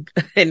rude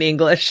in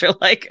English or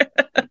like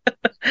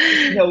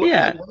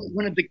yeah.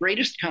 One of the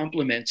greatest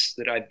compliments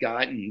that I've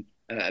gotten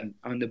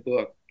on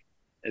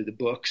the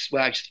books,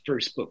 well, actually, the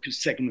first book, because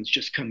the second one's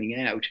just coming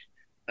out,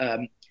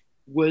 um,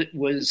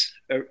 was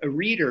a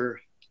reader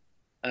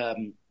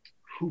um,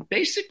 who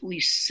basically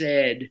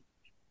said,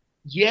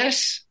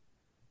 yes,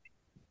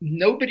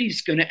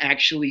 nobody's going to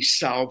actually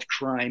solve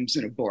crimes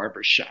in a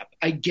barber shop.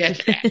 I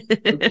get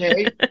that.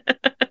 Okay.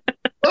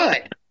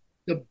 But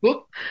the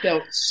book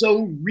felt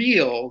so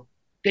real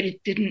that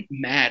it didn't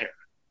matter,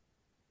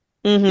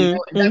 and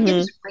that Hmm.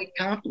 was a great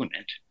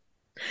compliment.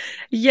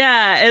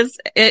 Yeah,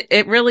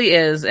 it really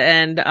is.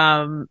 And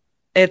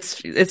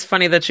it's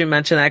funny that you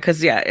mentioned that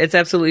because yeah, it's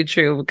absolutely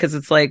true because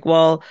it's like,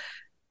 well,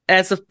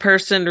 as a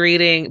person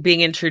reading,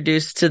 being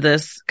introduced to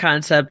this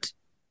concept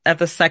at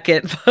the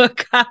second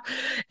book,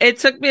 it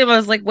took me, I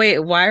was like, wait,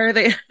 why are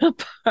they in a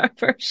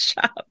barber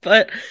shop?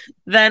 But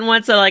then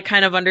once I like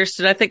kind of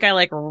understood, I think I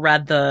like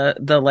read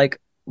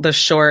the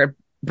short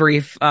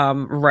brief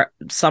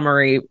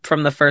summary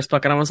from the first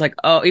book and I was like,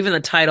 oh, even the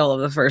title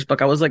of the first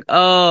book, I was like,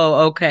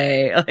 oh,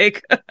 okay.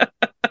 Like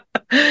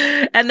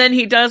and then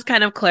he does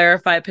kind of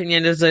clarify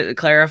opinion does it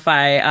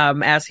clarify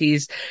as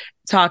he's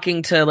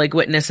talking to like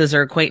witnesses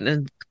or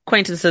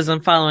acquaintances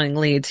and following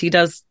leads. He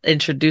does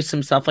introduce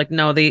himself like,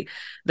 no,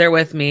 they're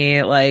with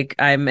me. Like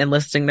I'm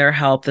enlisting their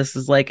help. This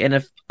is like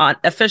an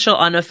official,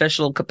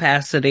 unofficial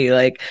capacity.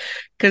 Like,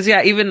 cause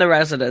yeah, even the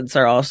residents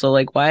are also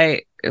like,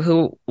 why,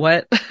 who,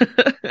 what?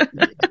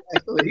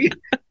 Exactly.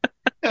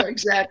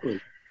 Exactly.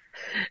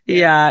 Yeah.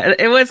 Yeah,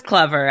 it was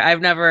clever.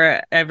 I've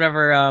never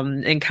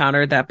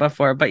encountered that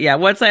before. But yeah,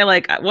 once I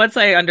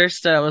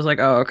understood, I was like,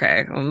 oh,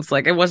 okay. I was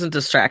like, it wasn't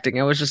distracting.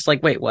 It was just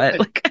like, wait, what? Good.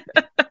 Like,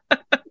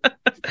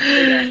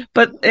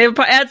 But but it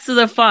adds to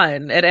the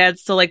fun. It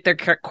adds to like their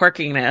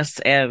quirkiness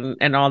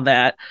and all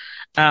that.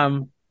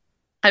 Um,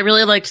 I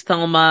really liked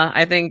Thelma.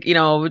 I think,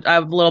 I'm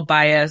a little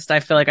biased. I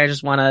feel like I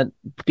just want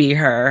to be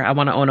her. I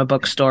want to own a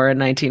bookstore in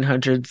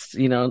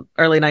 1900s,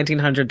 early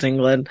 1900s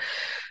England,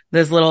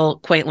 this little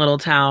quaint little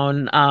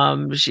town.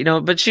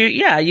 But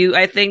yeah,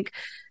 I think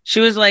she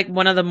was like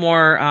one of the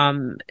more,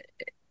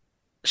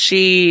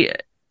 she,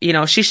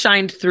 she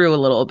shined through a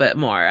little bit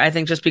more. I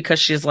think just because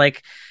she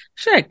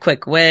had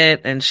quick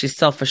wit and she's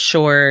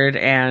self-assured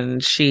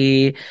and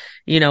she,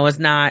 she's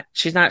not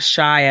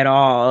shy at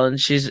all. And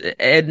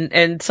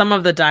and some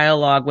of the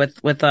dialogue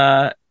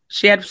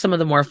she had some of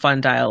the more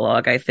fun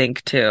dialogue, I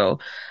think, too.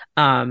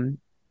 Um,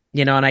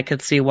 and I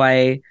could see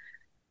why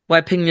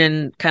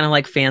Pinion kind of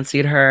like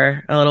fancied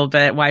her a little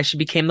bit, why she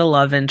became the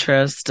love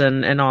interest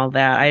and all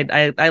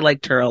that. I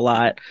liked her a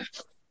lot.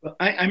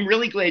 I'm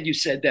really glad you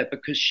said that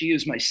because she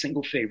is my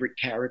single favorite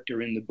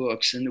character in the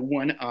books and the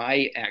one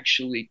I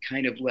actually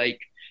kind of like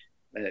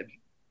uh,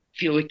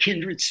 feel a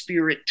kindred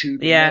spirit to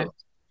the Yeah. most.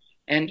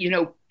 And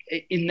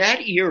in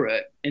that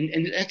era,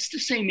 and that's the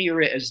same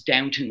era as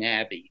Downton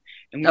Abbey.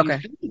 And when you Okay.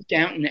 think of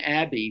Downton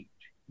Abbey,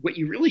 what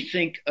you really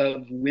think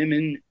of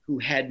women who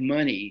had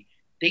money,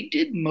 they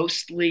did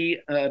mostly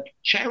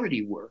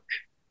charity work.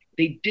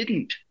 They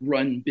didn't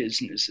run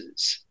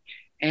businesses.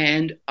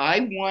 And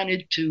I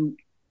wanted to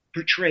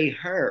portray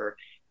her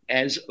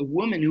as a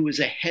woman who was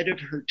ahead of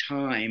her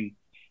time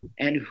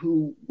and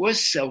who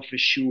was self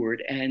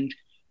assured and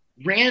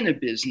ran a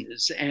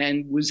business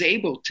and was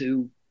able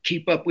to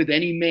keep up with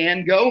any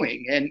man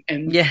going. And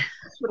Yeah.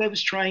 that's what I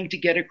was trying to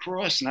get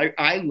across. And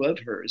I love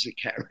her as a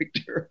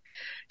character.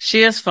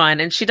 She is fun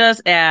and she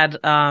does add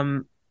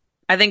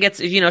I think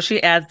it's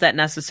she adds that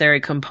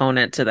necessary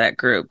component to that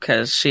group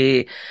because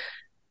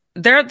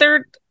they're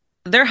they're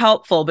they're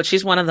helpful, but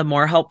she's one of the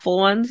more helpful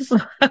ones,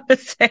 I would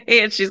say.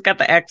 And she's got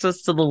the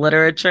access to the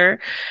literature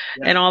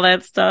Yeah. and all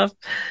that stuff.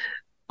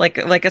 Like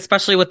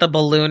especially with the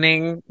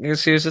ballooning,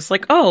 she was just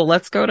like, "Oh,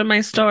 let's go to my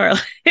store.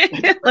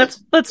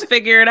 Let's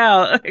figure it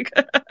out."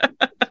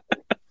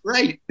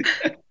 Right.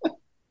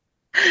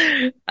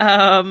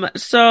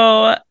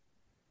 So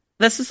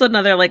this is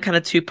another like kind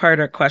of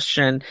two-parter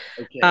question.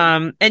 Okay.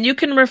 And you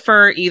can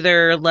refer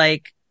either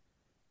like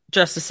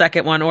just the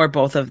second one or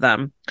both of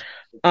them.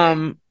 Okay.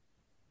 Um,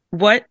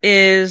 what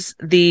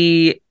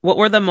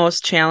were the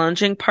most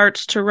challenging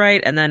parts to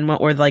write, and then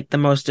what were like the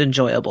most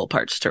enjoyable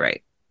parts to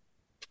write?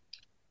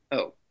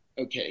 Oh,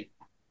 okay.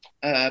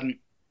 Um,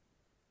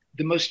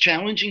 the most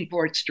challenging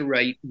parts to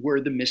write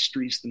were the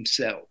mysteries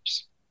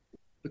themselves.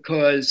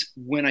 Because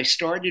when I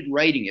started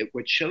writing it,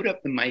 what showed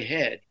up in my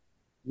head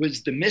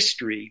was the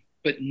mystery,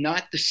 but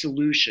not the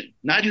solution,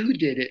 not who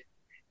did it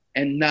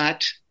and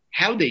not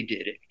how they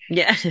did it.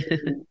 Yeah. So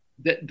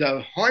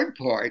the hard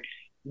part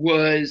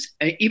was,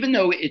 even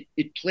though it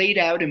played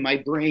out in my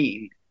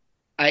brain,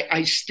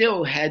 I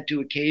still had to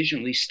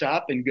occasionally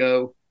stop and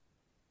go,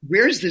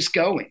 where's this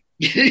going?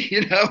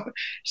 You know?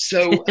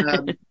 So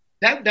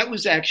that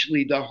was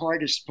actually the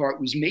hardest part,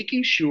 was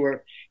making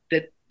sure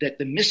that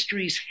the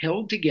mysteries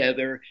held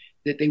together,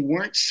 that they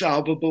weren't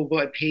solvable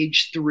by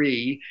page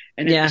 3.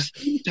 And at the Yeah.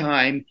 same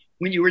time,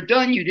 when you were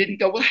done, you didn't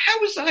go, well, how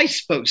was I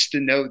supposed to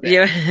know that?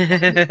 Yeah.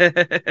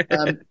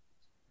 Um,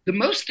 the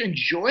most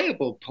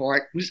enjoyable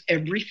part was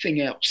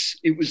everything else.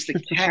 It was the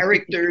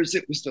characters,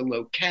 it was the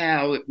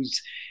locale,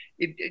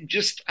 it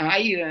just,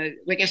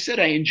 like I said,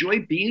 I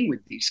enjoy being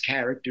with these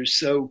characters.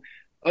 So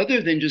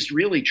other than just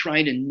really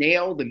trying to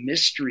nail the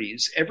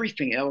mysteries,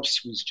 everything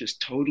else was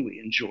just totally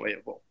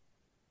enjoyable.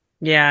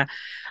 Yeah,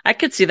 I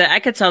could see that. I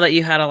could tell that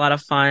you had a lot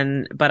of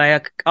fun, but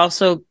I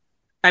also,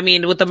 I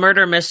mean, with the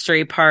murder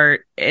mystery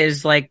part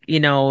is like,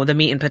 the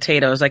meat and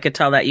potatoes. I could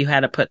tell that you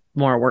had to put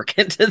more work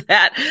into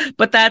that,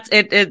 but that's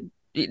it.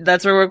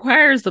 That's what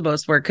requires the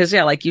most work. Cause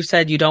yeah, like you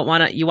said, you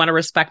want to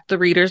respect the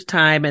reader's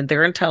time and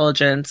their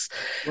intelligence,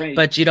 Right,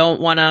 but you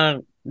don't want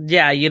to,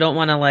 yeah, you don't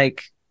want to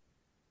like,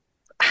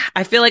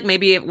 I feel like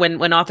maybe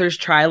when authors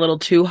try a little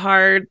too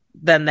hard,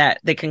 then that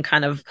they can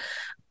kind of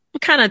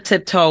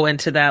tiptoe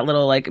into that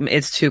little like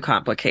it's too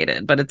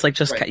complicated, but it's like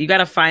just right. you got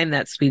to find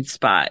that sweet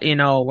spot,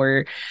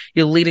 where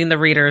you're leading the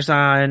readers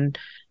on,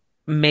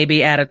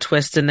 maybe add a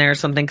twist in there or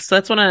something. So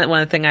that's one of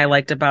the thing I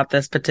liked about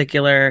this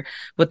particular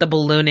with the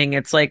ballooning.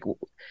 It's like,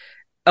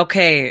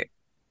 okay,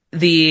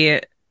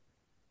 the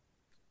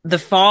the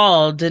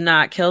fall did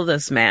not kill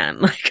this man.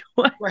 Like,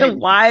 Right,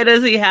 why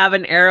does he have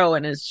an arrow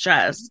in his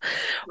chest?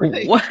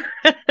 right. What?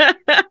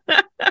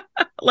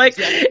 Like,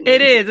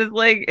 it Exactly. is. It's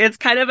like, it's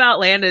kind of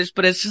outlandish,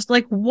 but it's just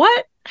like,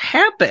 what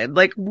happened?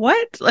 Like,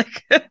 what?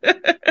 Like,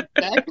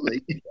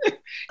 Exactly.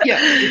 Yeah,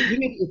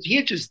 if he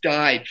had just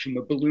died from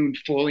a balloon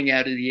falling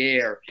out of the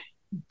air,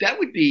 that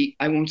would be,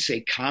 I won't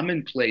say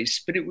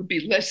commonplace, but it would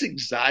be less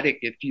exotic,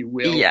 if you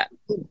will. yeah.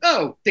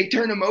 Oh, they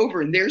turn him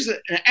over and there's an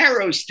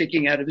arrow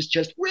sticking out of his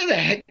chest. Where the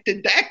heck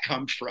did that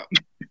come from?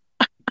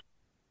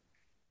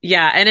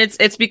 Yeah. And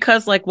it's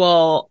because like,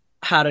 well,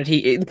 how did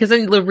he, because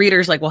then the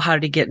reader's like, well, how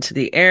did he get into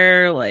the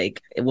air?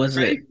 Like, was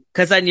it, Right,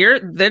 because then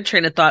their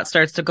train of thought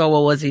starts to go,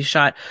 well, was he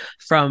shot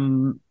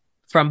from,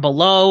 from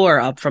below or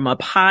up from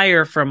up high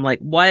or from like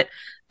what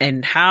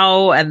and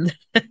how? And,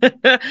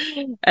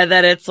 and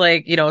then it's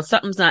like,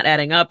 something's not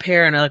adding up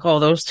here. And like, oh,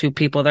 those two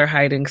people, they're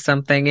hiding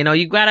something.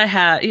 You gotta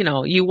have,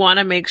 you want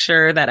to make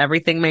sure that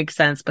everything makes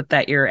sense, but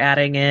that you're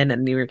adding in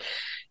and you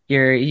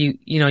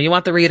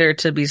want the reader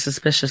to be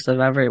suspicious of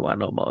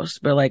everyone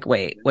almost. But like,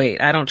 wait,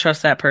 I don't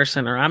trust that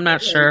person, or I'm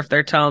not sure right. if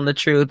they're telling the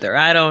truth,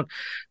 or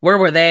where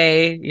were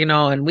they,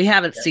 and we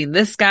haven't Yeah. seen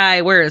this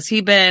guy. Where has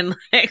he been?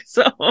 Like,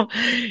 so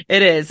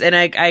it is. And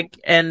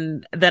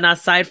and then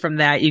aside from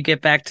that, you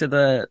get back to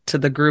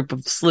the group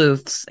of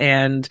sleuths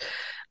and,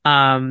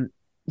 um,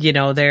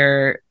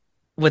 they're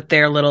with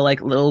their little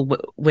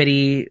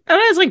witty, I don't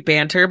know, it's like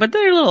banter, but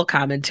their little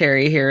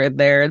commentary here and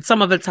there, and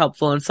some of it's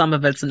helpful and some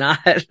of it's not.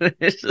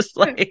 It's just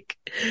like,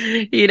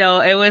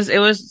 it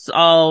was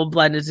all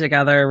blended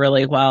together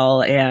really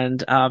well,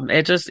 and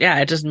it just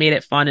made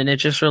it fun, and it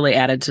just really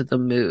added to the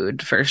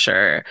mood for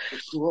sure.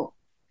 Cool.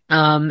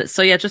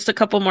 So yeah, just a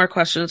couple more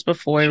questions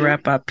before we Sure.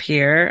 wrap up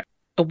here.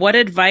 What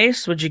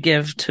advice would you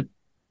give to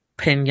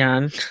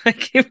Pinion? I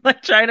keep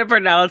like trying to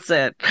pronounce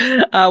it.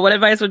 What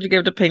advice would you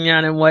give to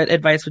Pinion, and what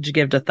advice would you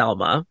give to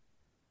Thelma?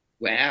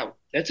 Wow,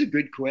 that's a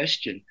good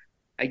question.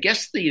 I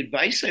guess the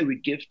advice I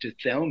would give to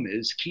Thelma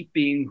is keep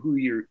being who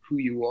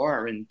you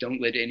are, and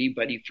don't let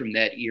anybody from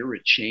that era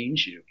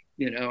change you.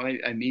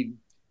 I mean,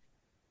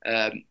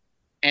 um,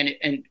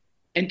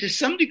 and to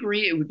some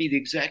degree, it would be the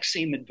exact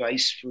same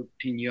advice for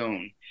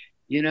Pignon.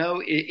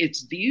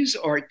 It's these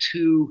are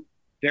two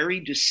very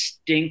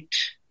distinct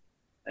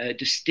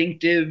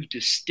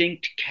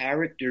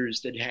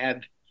characters that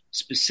have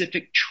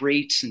specific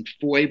traits and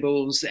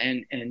foibles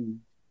and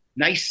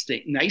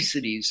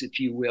niceties, if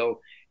you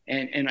will.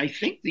 And I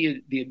think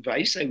the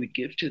advice I would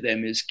give to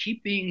them is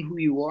keep being who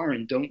you are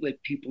and don't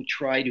let people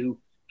try to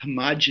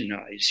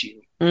homogenize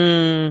you.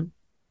 Mm,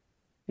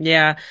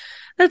 yeah,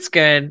 that's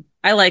good.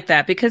 I like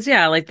that because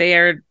yeah, like they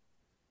are,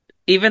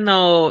 even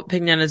though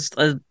Pignon is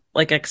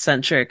like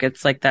eccentric,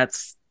 it's like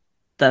that's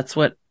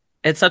what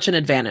it's such an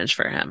advantage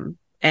for him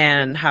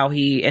and Yeah, how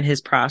he and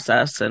his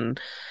process and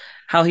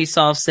how he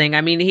solves things.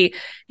 I mean,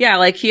 yeah,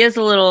 like he is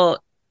a little,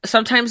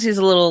 sometimes he's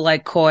a little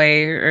like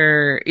coy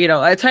or,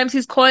 at times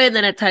he's coy and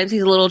then at times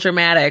he's a little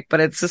dramatic, but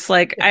it's just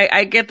like,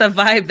 I get the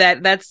vibe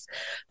that that's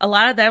a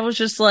lot of that was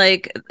just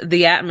like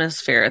the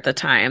atmosphere at the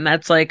time.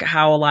 That's like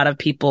how a lot of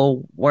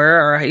people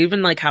were, or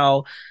even like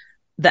how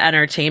the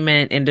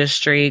entertainment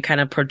industry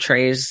kind of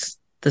portrays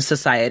the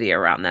society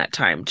around that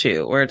time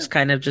too, where it's yeah,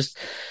 kind of just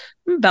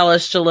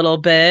embellished a little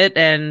bit,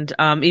 and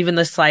even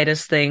the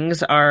slightest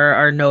things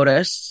are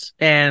noticed.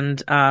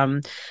 And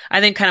I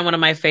think kind of one of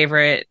my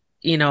favorite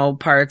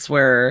parts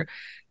where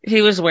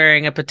he was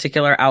wearing a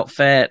particular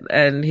outfit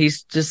and he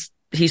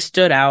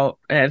stood out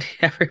and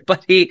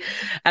everybody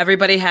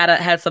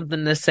had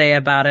something to say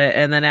about it.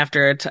 And then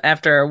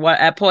after what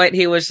at point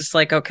he was just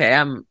like,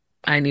 okay,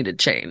 I need to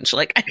change.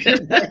 Like,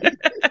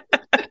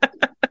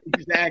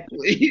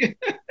 Exactly.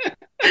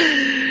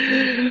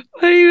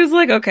 but he was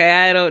like,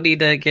 okay, I don't need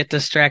to get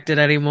distracted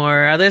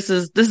anymore. This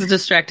is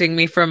distracting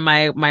me from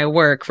my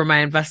work, from my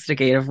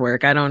investigative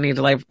work. I don't need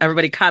to like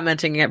everybody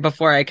commenting it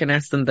before I can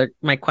ask them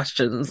my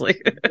questions.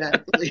 Like,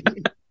 Exactly.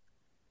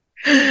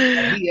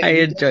 I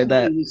enjoyed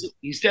that.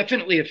 He's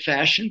definitely a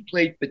fashion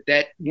plate, but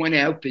that one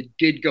outfit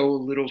did go a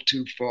little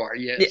too far.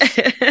 Yes.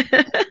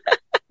 Yeah.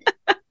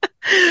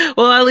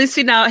 Well, at least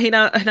now he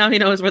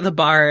knows where the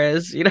bar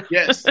is, you know.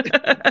 Yes.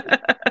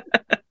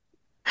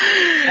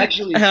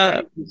 Actually, it's Uh,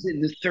 funny because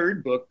in the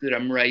third book that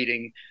I'm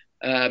writing,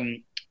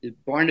 um,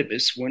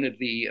 Barnabas, one of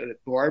the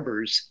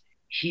barbers,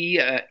 he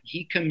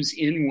comes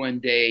in one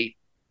day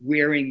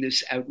wearing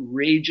this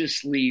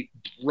outrageously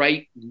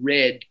bright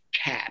red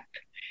cap,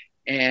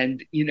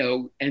 and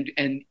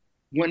and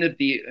one of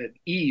the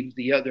Eve,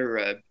 the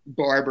other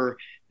barber,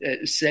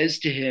 says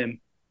to him,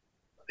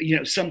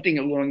 something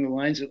along the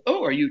lines of,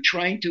 "Oh, are you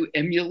trying to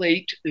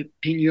emulate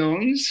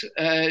Pignon's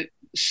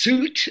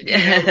suit?"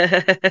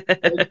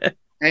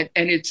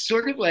 And it's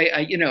sort of like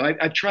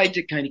I've tried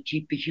to kind of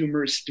keep the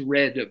humorous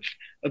thread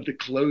of the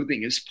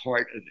clothing as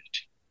part of it.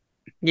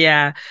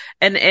 Yeah.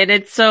 And it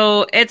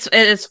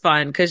is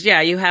fun because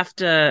yeah, you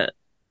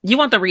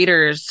want the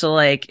readers to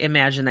like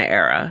imagine the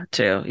era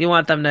too. You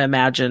want them to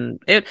imagine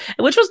it,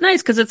 which was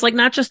nice because it's like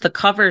not just the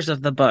covers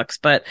of the books,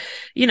 but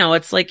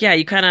it's like, yeah,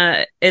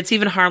 it's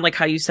even hard like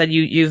how you said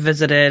you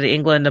visited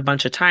England a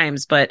bunch of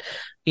times, but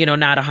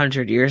not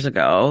 100 years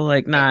ago,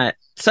 like not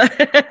so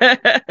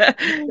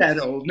That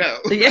old, no.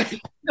 yeah.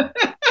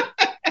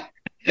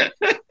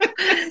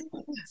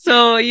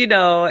 So,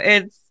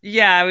 it's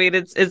yeah, I mean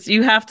it's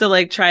you have to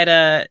like try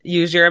to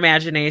use your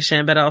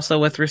imagination, but also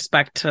with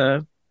respect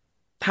to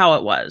how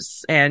it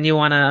was. And you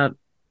want to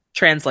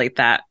translate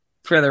that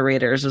for the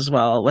readers as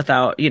well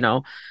without,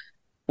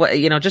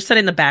 just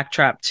setting the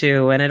backdrop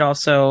too. And it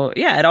also,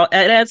 yeah, it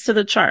adds to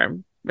the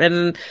charm.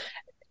 And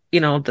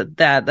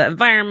the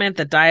environment,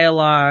 the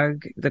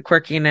dialogue, the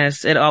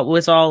quirkiness, it all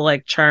was all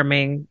like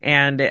charming.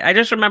 And I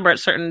just remember at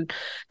certain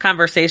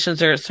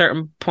conversations or at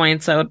certain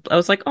points, I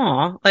was like,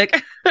 oh,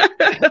 like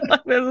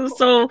this is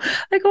so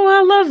like, oh,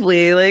 how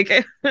lovely.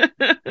 Like,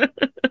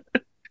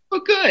 Oh,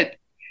 good.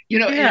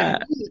 And yeah.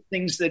 one of the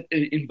things that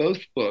in both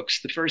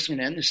books, the first one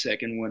and the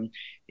second one,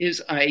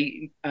 is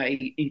I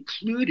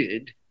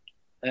included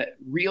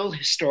real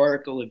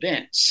historical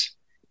events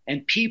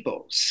and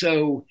people.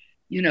 So,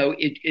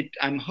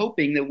 I'm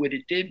hoping that what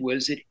it did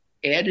was it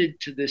added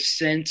to the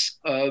sense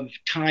of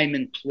time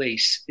and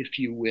place, if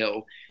you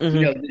will.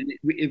 Hmm.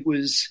 It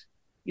was,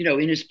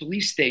 in his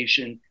police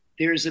station,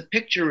 there's a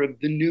picture of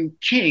the new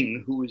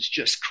king who was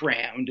just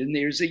crowned, and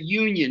there's a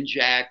Union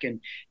Jack and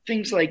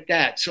things like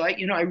that. So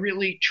I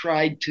really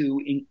tried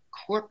to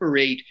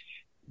incorporate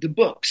the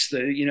books,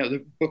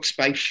 the books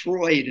by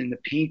Freud and the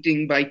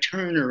painting by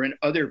Turner and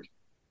other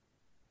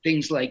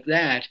things like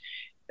that,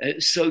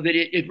 so that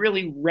it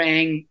really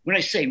rang. When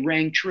I say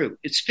rang true,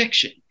 it's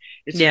fiction.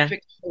 It's a Yeah.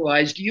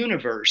 fictionalized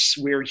universe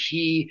where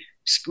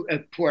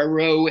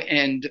Poirot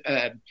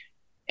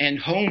and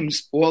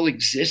Holmes all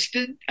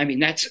existed. I mean,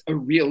 that's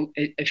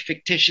a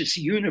fictitious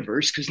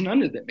universe because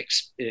none of them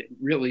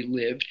really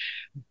lived.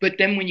 But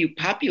then when you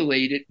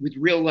populate it with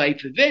real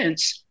life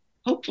events,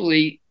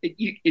 hopefully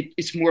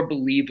it's more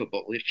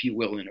believable, if you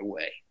will, in a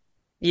way.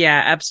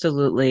 Yeah,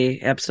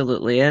 absolutely.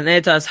 Absolutely. And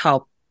it does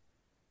help.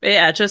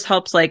 Yeah, it just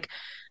helps like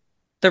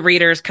the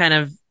readers kind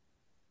of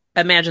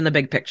imagine the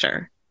big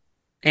picture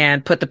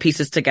and put the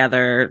pieces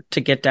together to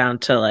get down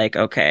to like,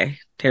 okay,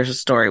 here's a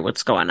story,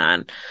 what's going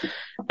on.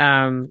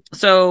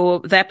 So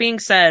that being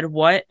said,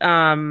 what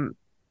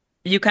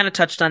you kind of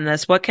touched on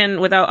this. What can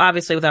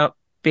without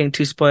being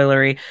too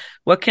spoilery,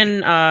 what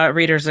can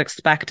readers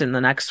expect in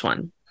the next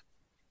one?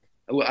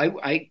 Well,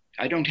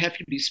 I don't have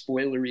to be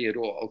spoilery at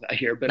all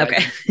here, but I Okay.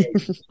 can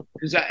say,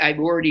 because I've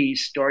already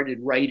started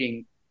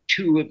writing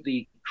two of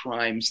the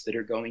crimes that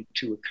are going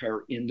to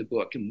occur in the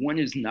book, and one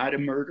is not a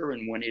murder,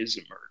 and one is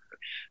a murder.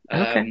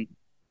 Okay.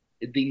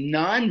 The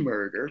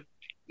non-murder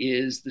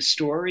is the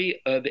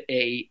story of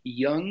a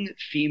young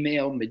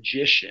female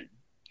magician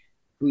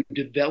who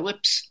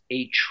develops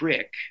a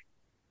trick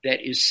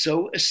that is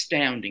so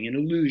astounding, an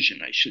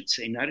illusion, I should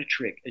say, not a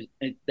trick,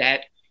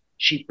 that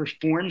she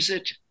performs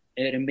it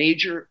at a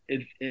major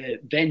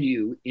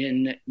venue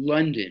in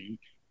London,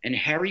 and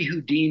Harry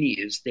Houdini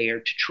is there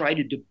to try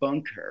to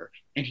debunk her,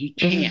 and he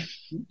Hmm. can't.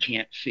 He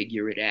can't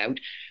figure it out.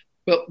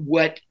 But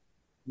what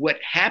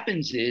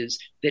happens is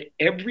that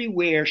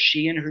everywhere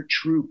she and her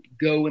troupe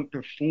go and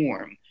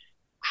perform,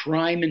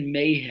 crime and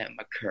mayhem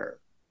occur.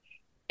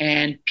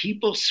 And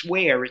people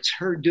swear it's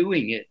her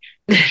doing it,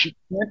 but she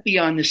can't be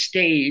on the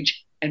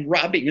stage and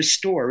robbing a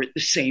store at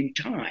the same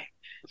time.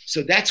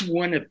 So that's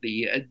one of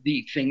the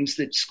things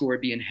that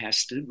Scorbion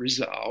has to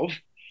resolve.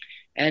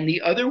 And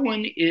the other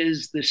one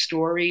is the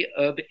story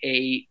of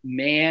a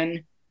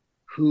man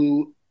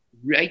who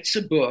writes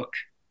a book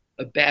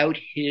about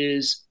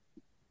his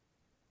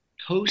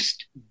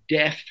post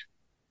death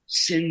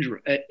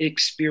syndrome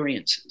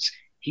experiences.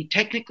 He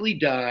technically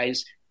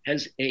dies,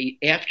 has a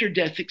after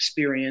death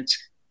experience,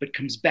 but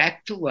comes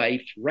back to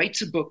life,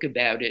 writes a book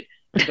about it,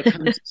 and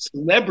becomes a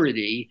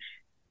celebrity,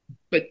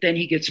 but then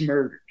he gets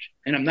murdered.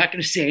 And I'm not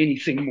going to say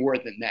anything more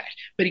than that,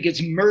 but he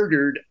gets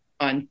murdered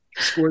on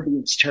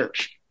Scorpion's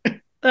turf.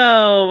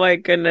 Oh my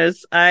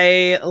goodness.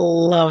 I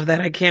love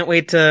that. I can't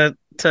wait to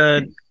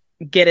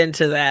get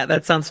into that.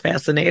 That sounds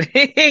fascinating.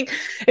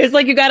 It's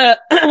like you gotta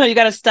you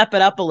gotta step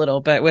it up a little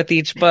bit with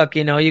each book.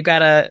 You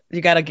gotta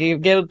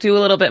do a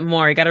little bit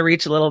more. You gotta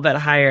reach a little bit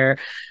higher.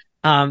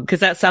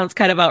 Because that sounds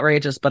kind of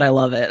outrageous, but I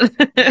love it.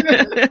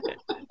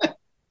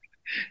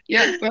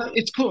 Yeah, well,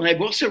 it's cool. And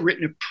I've also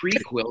written a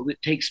prequel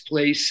that takes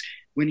place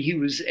when he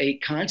was a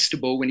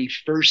constable, when he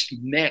first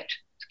met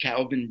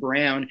Calvin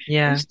Brown and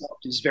Yeah.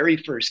 solved his very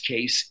first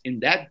case in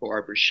that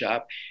barber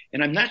shop.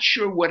 And I'm not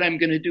sure what I'm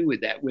going to do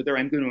with that, whether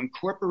I'm going to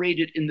incorporate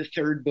it in the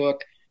third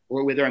book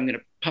or whether I'm going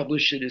to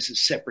publish it as a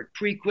separate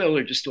prequel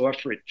or just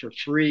offer it for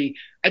free.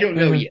 I don't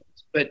know Hmm. yet,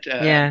 but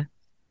Yeah.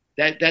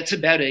 that's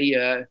about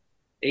a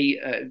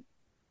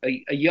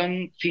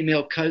young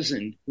female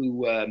cousin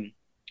who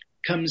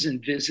comes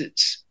and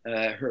visits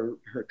her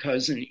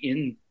cousin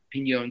in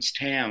Pignon's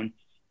town,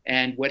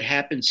 and what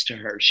happens to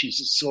her. She's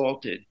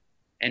assaulted,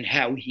 and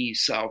how he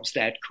solves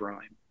that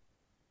crime.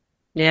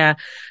 Yeah.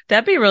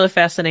 That'd be really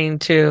fascinating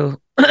too.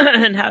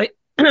 And how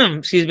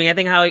excuse me, I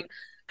think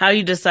how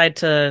you decide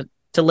to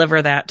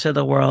deliver that to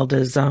the world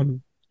is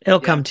it'll Yeah,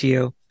 come to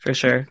you for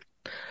sure.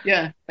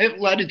 yeah. I have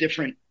a lot of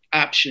different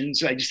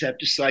options. I just have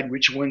to decide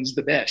which one's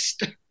the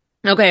best.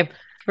 Okay.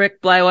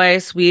 Rick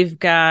Bleiweiss, we've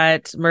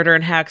got Murder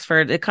in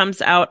Haxford. It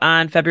comes out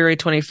on February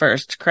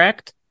 21st,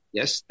 correct?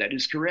 Yes, that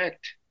is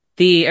correct.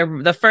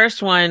 The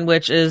first one,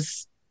 which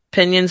is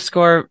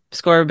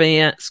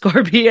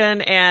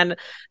Scorpion and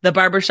the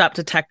Barbershop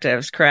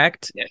Detectives,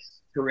 correct? Yes,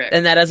 correct.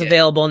 And that is Yeah,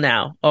 available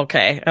now.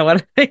 Okay. I want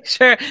to make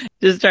sure,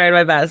 just trying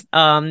my best.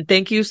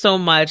 Thank you so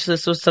much.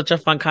 This was such a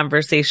fun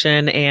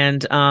conversation.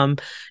 And,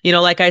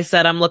 like I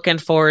said, I'm looking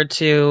forward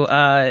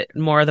to,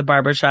 more of the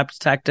Barbershop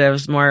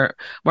Detectives, more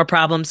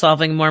problem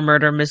solving, more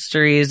murder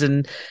mysteries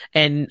and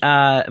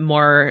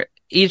more,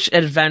 each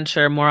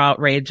adventure more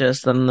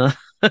outrageous than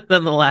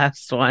than the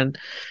last one.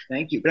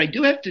 thank you. But I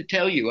do have to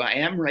tell you, I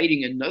am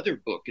writing another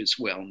book as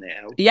well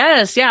now.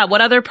 Yes. Yeah.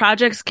 What other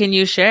projects can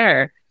you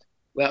share?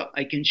 Well,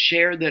 I can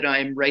share that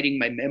I'm writing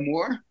my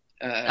memoir.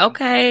 Um,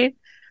 Okay.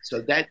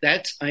 so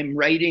that's I'm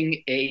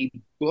writing a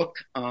book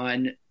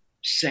on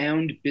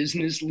sound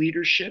business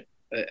leadership,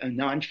 a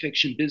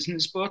nonfiction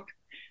business book.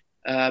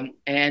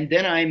 And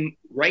then I'm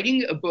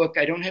writing a book.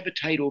 I don't have a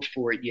title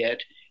for it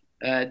yet.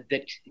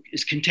 That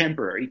is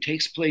contemporary,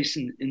 takes place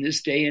in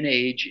this day and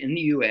age in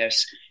the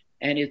US.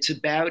 And it's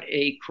about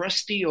a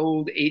crusty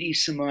old 80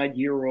 some odd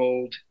year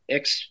old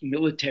ex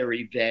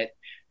military vet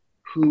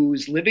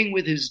who's living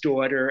with his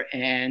daughter,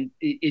 and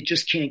it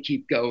just can't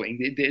keep going.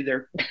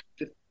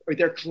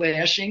 They're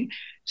clashing.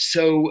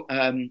 So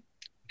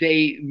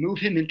they move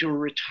him into a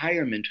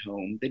retirement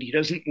home that he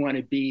doesn't want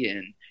to be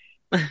in.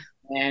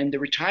 And the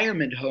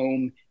retirement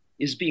home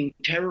is being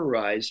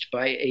terrorized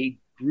by a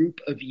group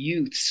of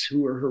youths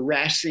who are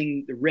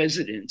harassing the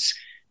residents.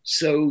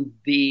 So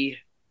the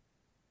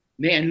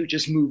man who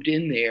just moved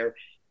in there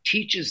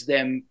teaches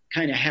them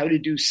kind of how to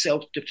do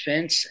self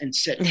defense and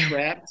set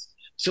traps.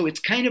 So it's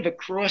kind of a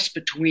cross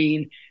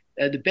between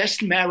the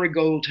best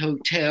Marigold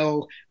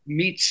Hotel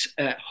meets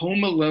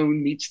Home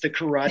Alone meets the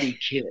Karate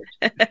Kid.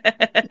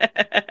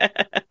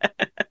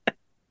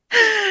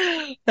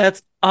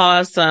 That's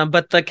awesome.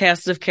 But the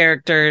cast of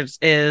characters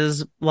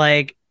is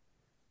like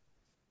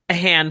a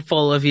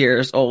handful of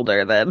years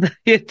older than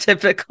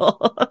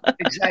typical.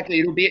 Exactly.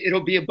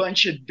 It'll be a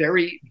bunch of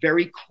very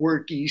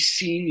quirky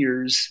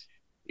seniors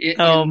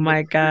Oh in the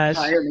my gosh.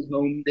 retirement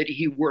home that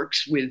he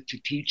works with to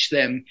teach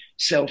them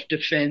self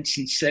defense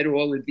and set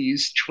all of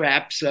these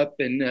traps up.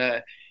 And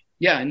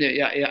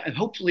and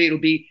hopefully it'll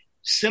be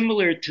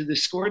similar to the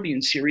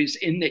Scorpion series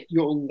in that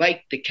you'll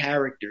like the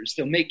characters.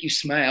 They'll make you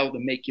smile.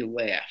 They'll make you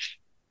laugh.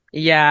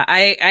 Yeah,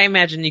 I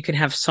imagine you can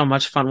have so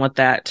much fun with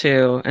that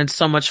too, and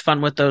so much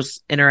fun with those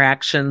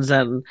interactions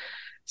and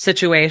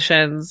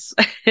situations.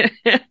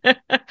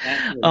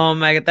 Exactly. Oh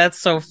my God, that's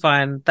so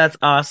fun. That's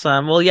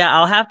awesome. Well, yeah,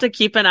 I'll have to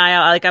keep an eye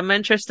out. Like, I'm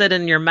interested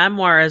in your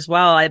memoir as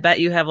well. I bet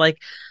you have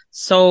like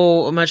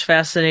so much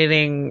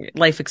fascinating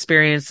life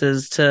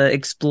experiences to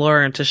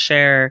explore and to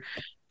share.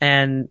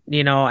 And,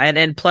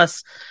 and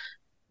plus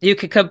you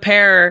could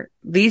compare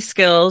these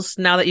skills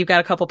now that you've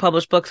got a couple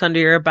published books under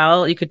your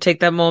belt. You could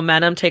take that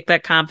momentum, take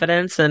that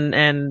confidence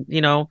and,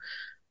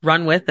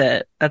 run with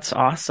it. That's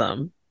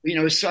awesome.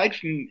 Aside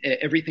from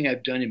everything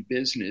I've done in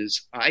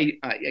business,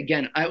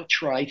 I'll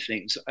try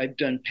things. I've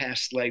done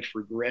past life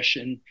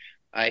regression.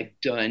 I've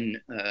done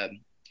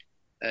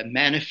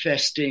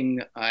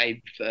manifesting.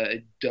 I've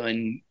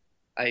done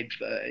I've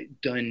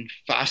done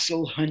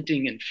fossil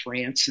hunting in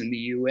France and the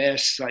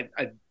US.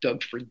 I've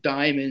dug for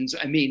diamonds.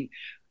 I mean,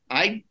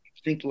 I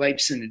think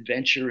life's an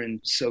adventure, and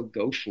so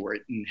go for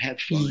it and have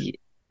fun. Ye-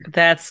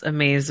 That's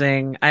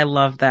amazing. I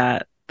love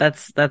that.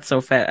 That's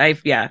so fit.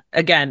 Yeah,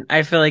 again,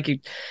 I feel like you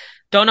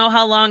don't know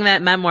how long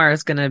that memoir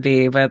is going to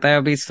be, but that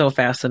would be so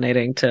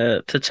fascinating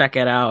to check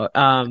it out.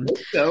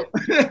 So,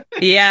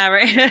 Yeah,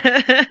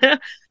 right.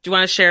 Do you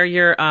want to share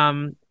your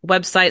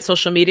website,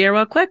 social media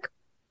real quick?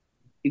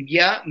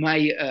 yeah,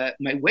 my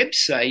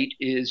website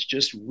is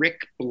just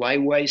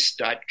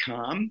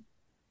rickbleiweiss.com.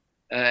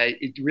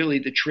 It really,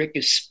 the trick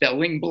is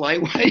spelling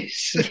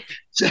Bleiweiss.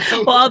 So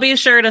Well, I'll be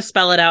sure to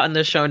spell it out in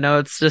the show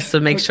notes just to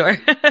make sure.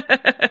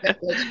 okay,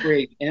 that's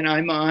great. And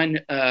I'm on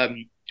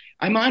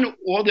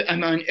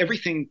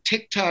everything: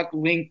 TikTok,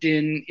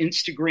 LinkedIn,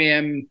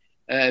 Instagram,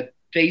 uh,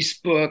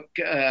 Facebook.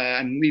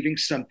 I'm leaving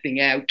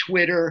something out: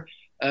 Twitter,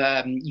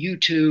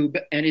 YouTube,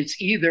 and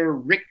it's either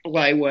Rick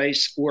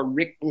Bleiweiss or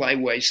Rick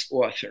Bleiweiss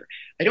author.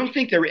 I don't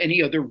think there are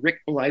any other Rick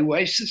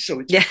Bleiweisses, so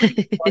it's Yeah.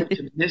 pretty hard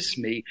to miss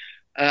me.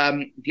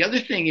 The other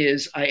thing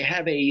is I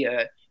have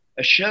a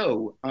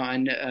show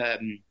on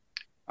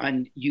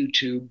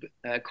YouTube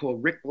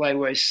called Rick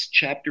Bleiweiss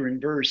Chapter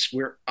and Verse,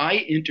 where I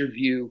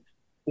interview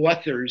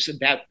authors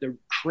about the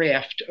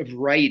craft of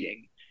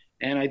writing.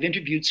 And I've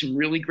interviewed some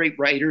really great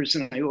writers,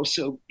 and I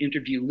also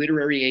interview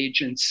literary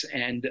agents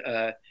and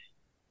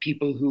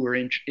people who are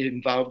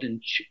involved in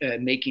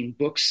making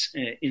books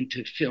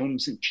into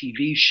films and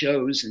TV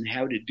shows and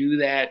how to do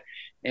that.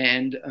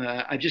 And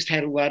I've just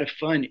had a lot of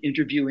fun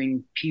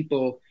interviewing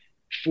people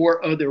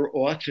for other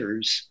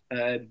authors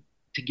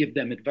to give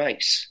them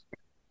advice.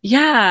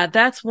 Yeah,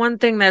 that's one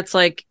thing that's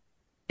like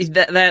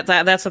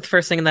that's the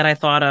first thing that I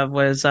thought of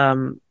was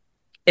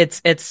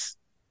it's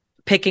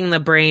picking the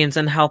brains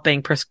and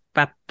helping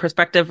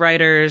prospective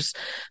writers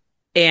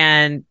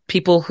and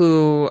people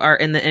who are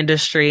in the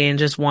industry and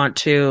just want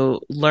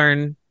to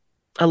learn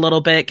a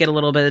little bit, get a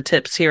little bit of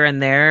tips here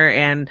and there.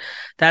 And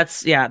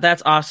yeah,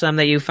 that's awesome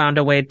that you found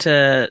a way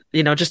to,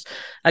 just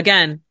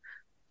again,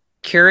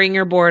 curing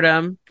your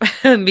boredom,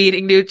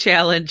 meeting new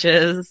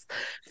challenges, Yeah.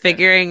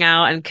 figuring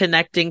out and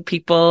connecting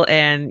people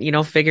and,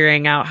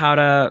 figuring out how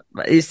to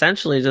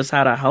essentially just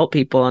how to help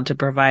people and to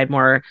provide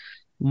more,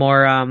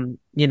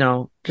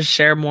 just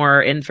share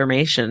more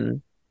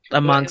information Well,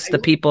 amongst the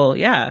people.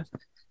 Yeah.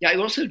 yeah, I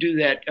also do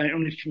that. I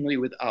don't know if you're familiar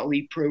with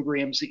OLLI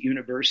programs at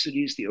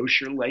universities, the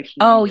Osher Oh,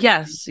 Lifelong Learning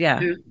yes. Yeah.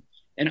 Institute.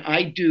 And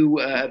I do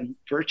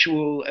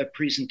virtual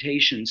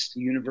presentations to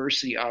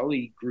university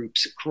OLLI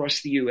groups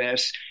across the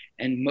US.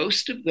 And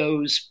most of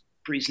those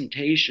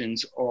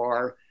presentations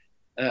are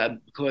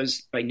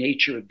because by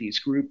nature of these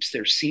groups,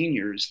 they're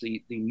seniors,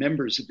 the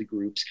members of the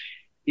groups,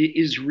 it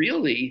is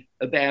really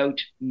about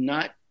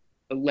not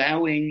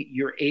allowing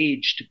your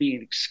age to be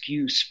an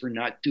excuse for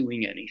not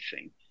doing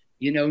anything.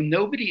 You know,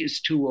 nobody is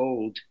too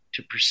old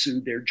to pursue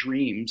their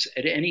dreams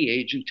at any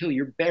age until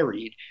you're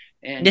buried.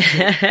 And so,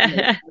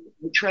 I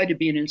try to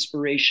be an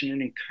inspiration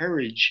and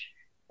encourage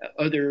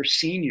other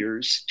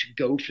seniors to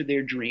go for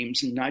their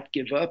dreams and not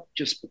give up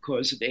just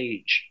because of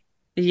age.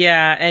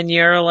 Yeah, and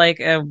you're like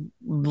a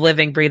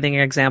living, breathing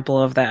example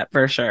of that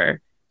for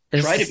sure.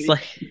 It's Try to just be.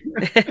 like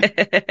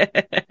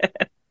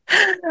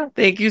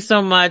Thank you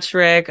so much,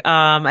 Rick.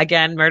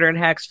 Again, Murder in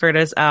Hacksford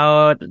is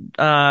out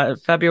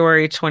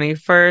February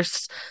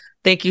 21st.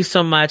 Thank you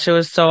so much. It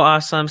was so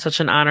awesome, such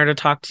an honor to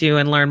talk to you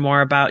and learn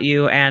more about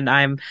you.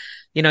 And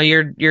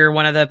you're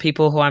one of the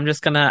people who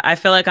I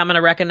feel like I'm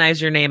gonna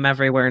recognize your name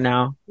everywhere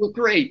now. Well,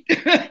 great.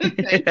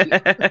 Thank you.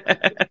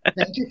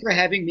 Thank you for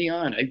having me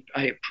on.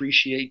 I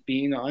appreciate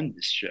being on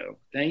this show.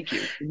 Thank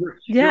you. Yeah, You're a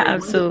wonderful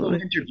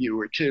absolutely.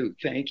 interviewer, too.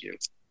 Thank you.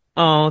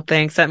 Oh,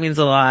 thanks. That means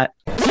a lot.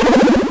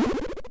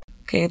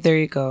 Okay, there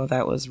you go.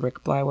 That was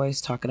Rick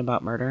Bleiweiss talking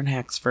about Murder in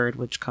Hacksford,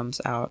 which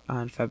comes out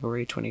on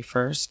February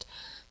 21st.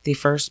 The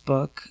first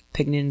book,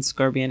 Pignon,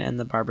 Scorbion, and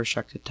the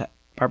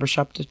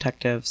Barbershop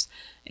Detectives,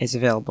 is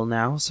available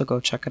now, so go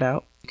check it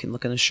out. You can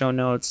look in the show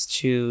notes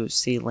to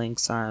see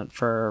links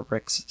for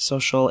Rick's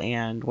social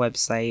and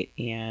website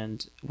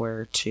and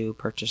where to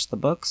purchase the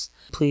books.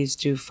 Please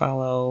do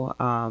follow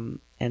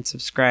and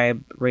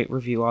subscribe, rate,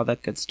 review, all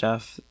that good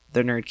stuff.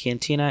 The Nerd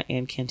Cantina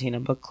and Cantina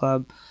Book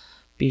Club.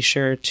 Be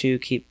sure to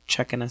keep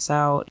checking us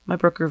out, my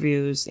book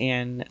reviews,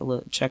 and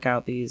check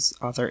out these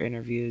author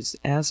interviews.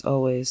 As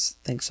always,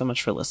 thanks so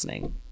much for listening.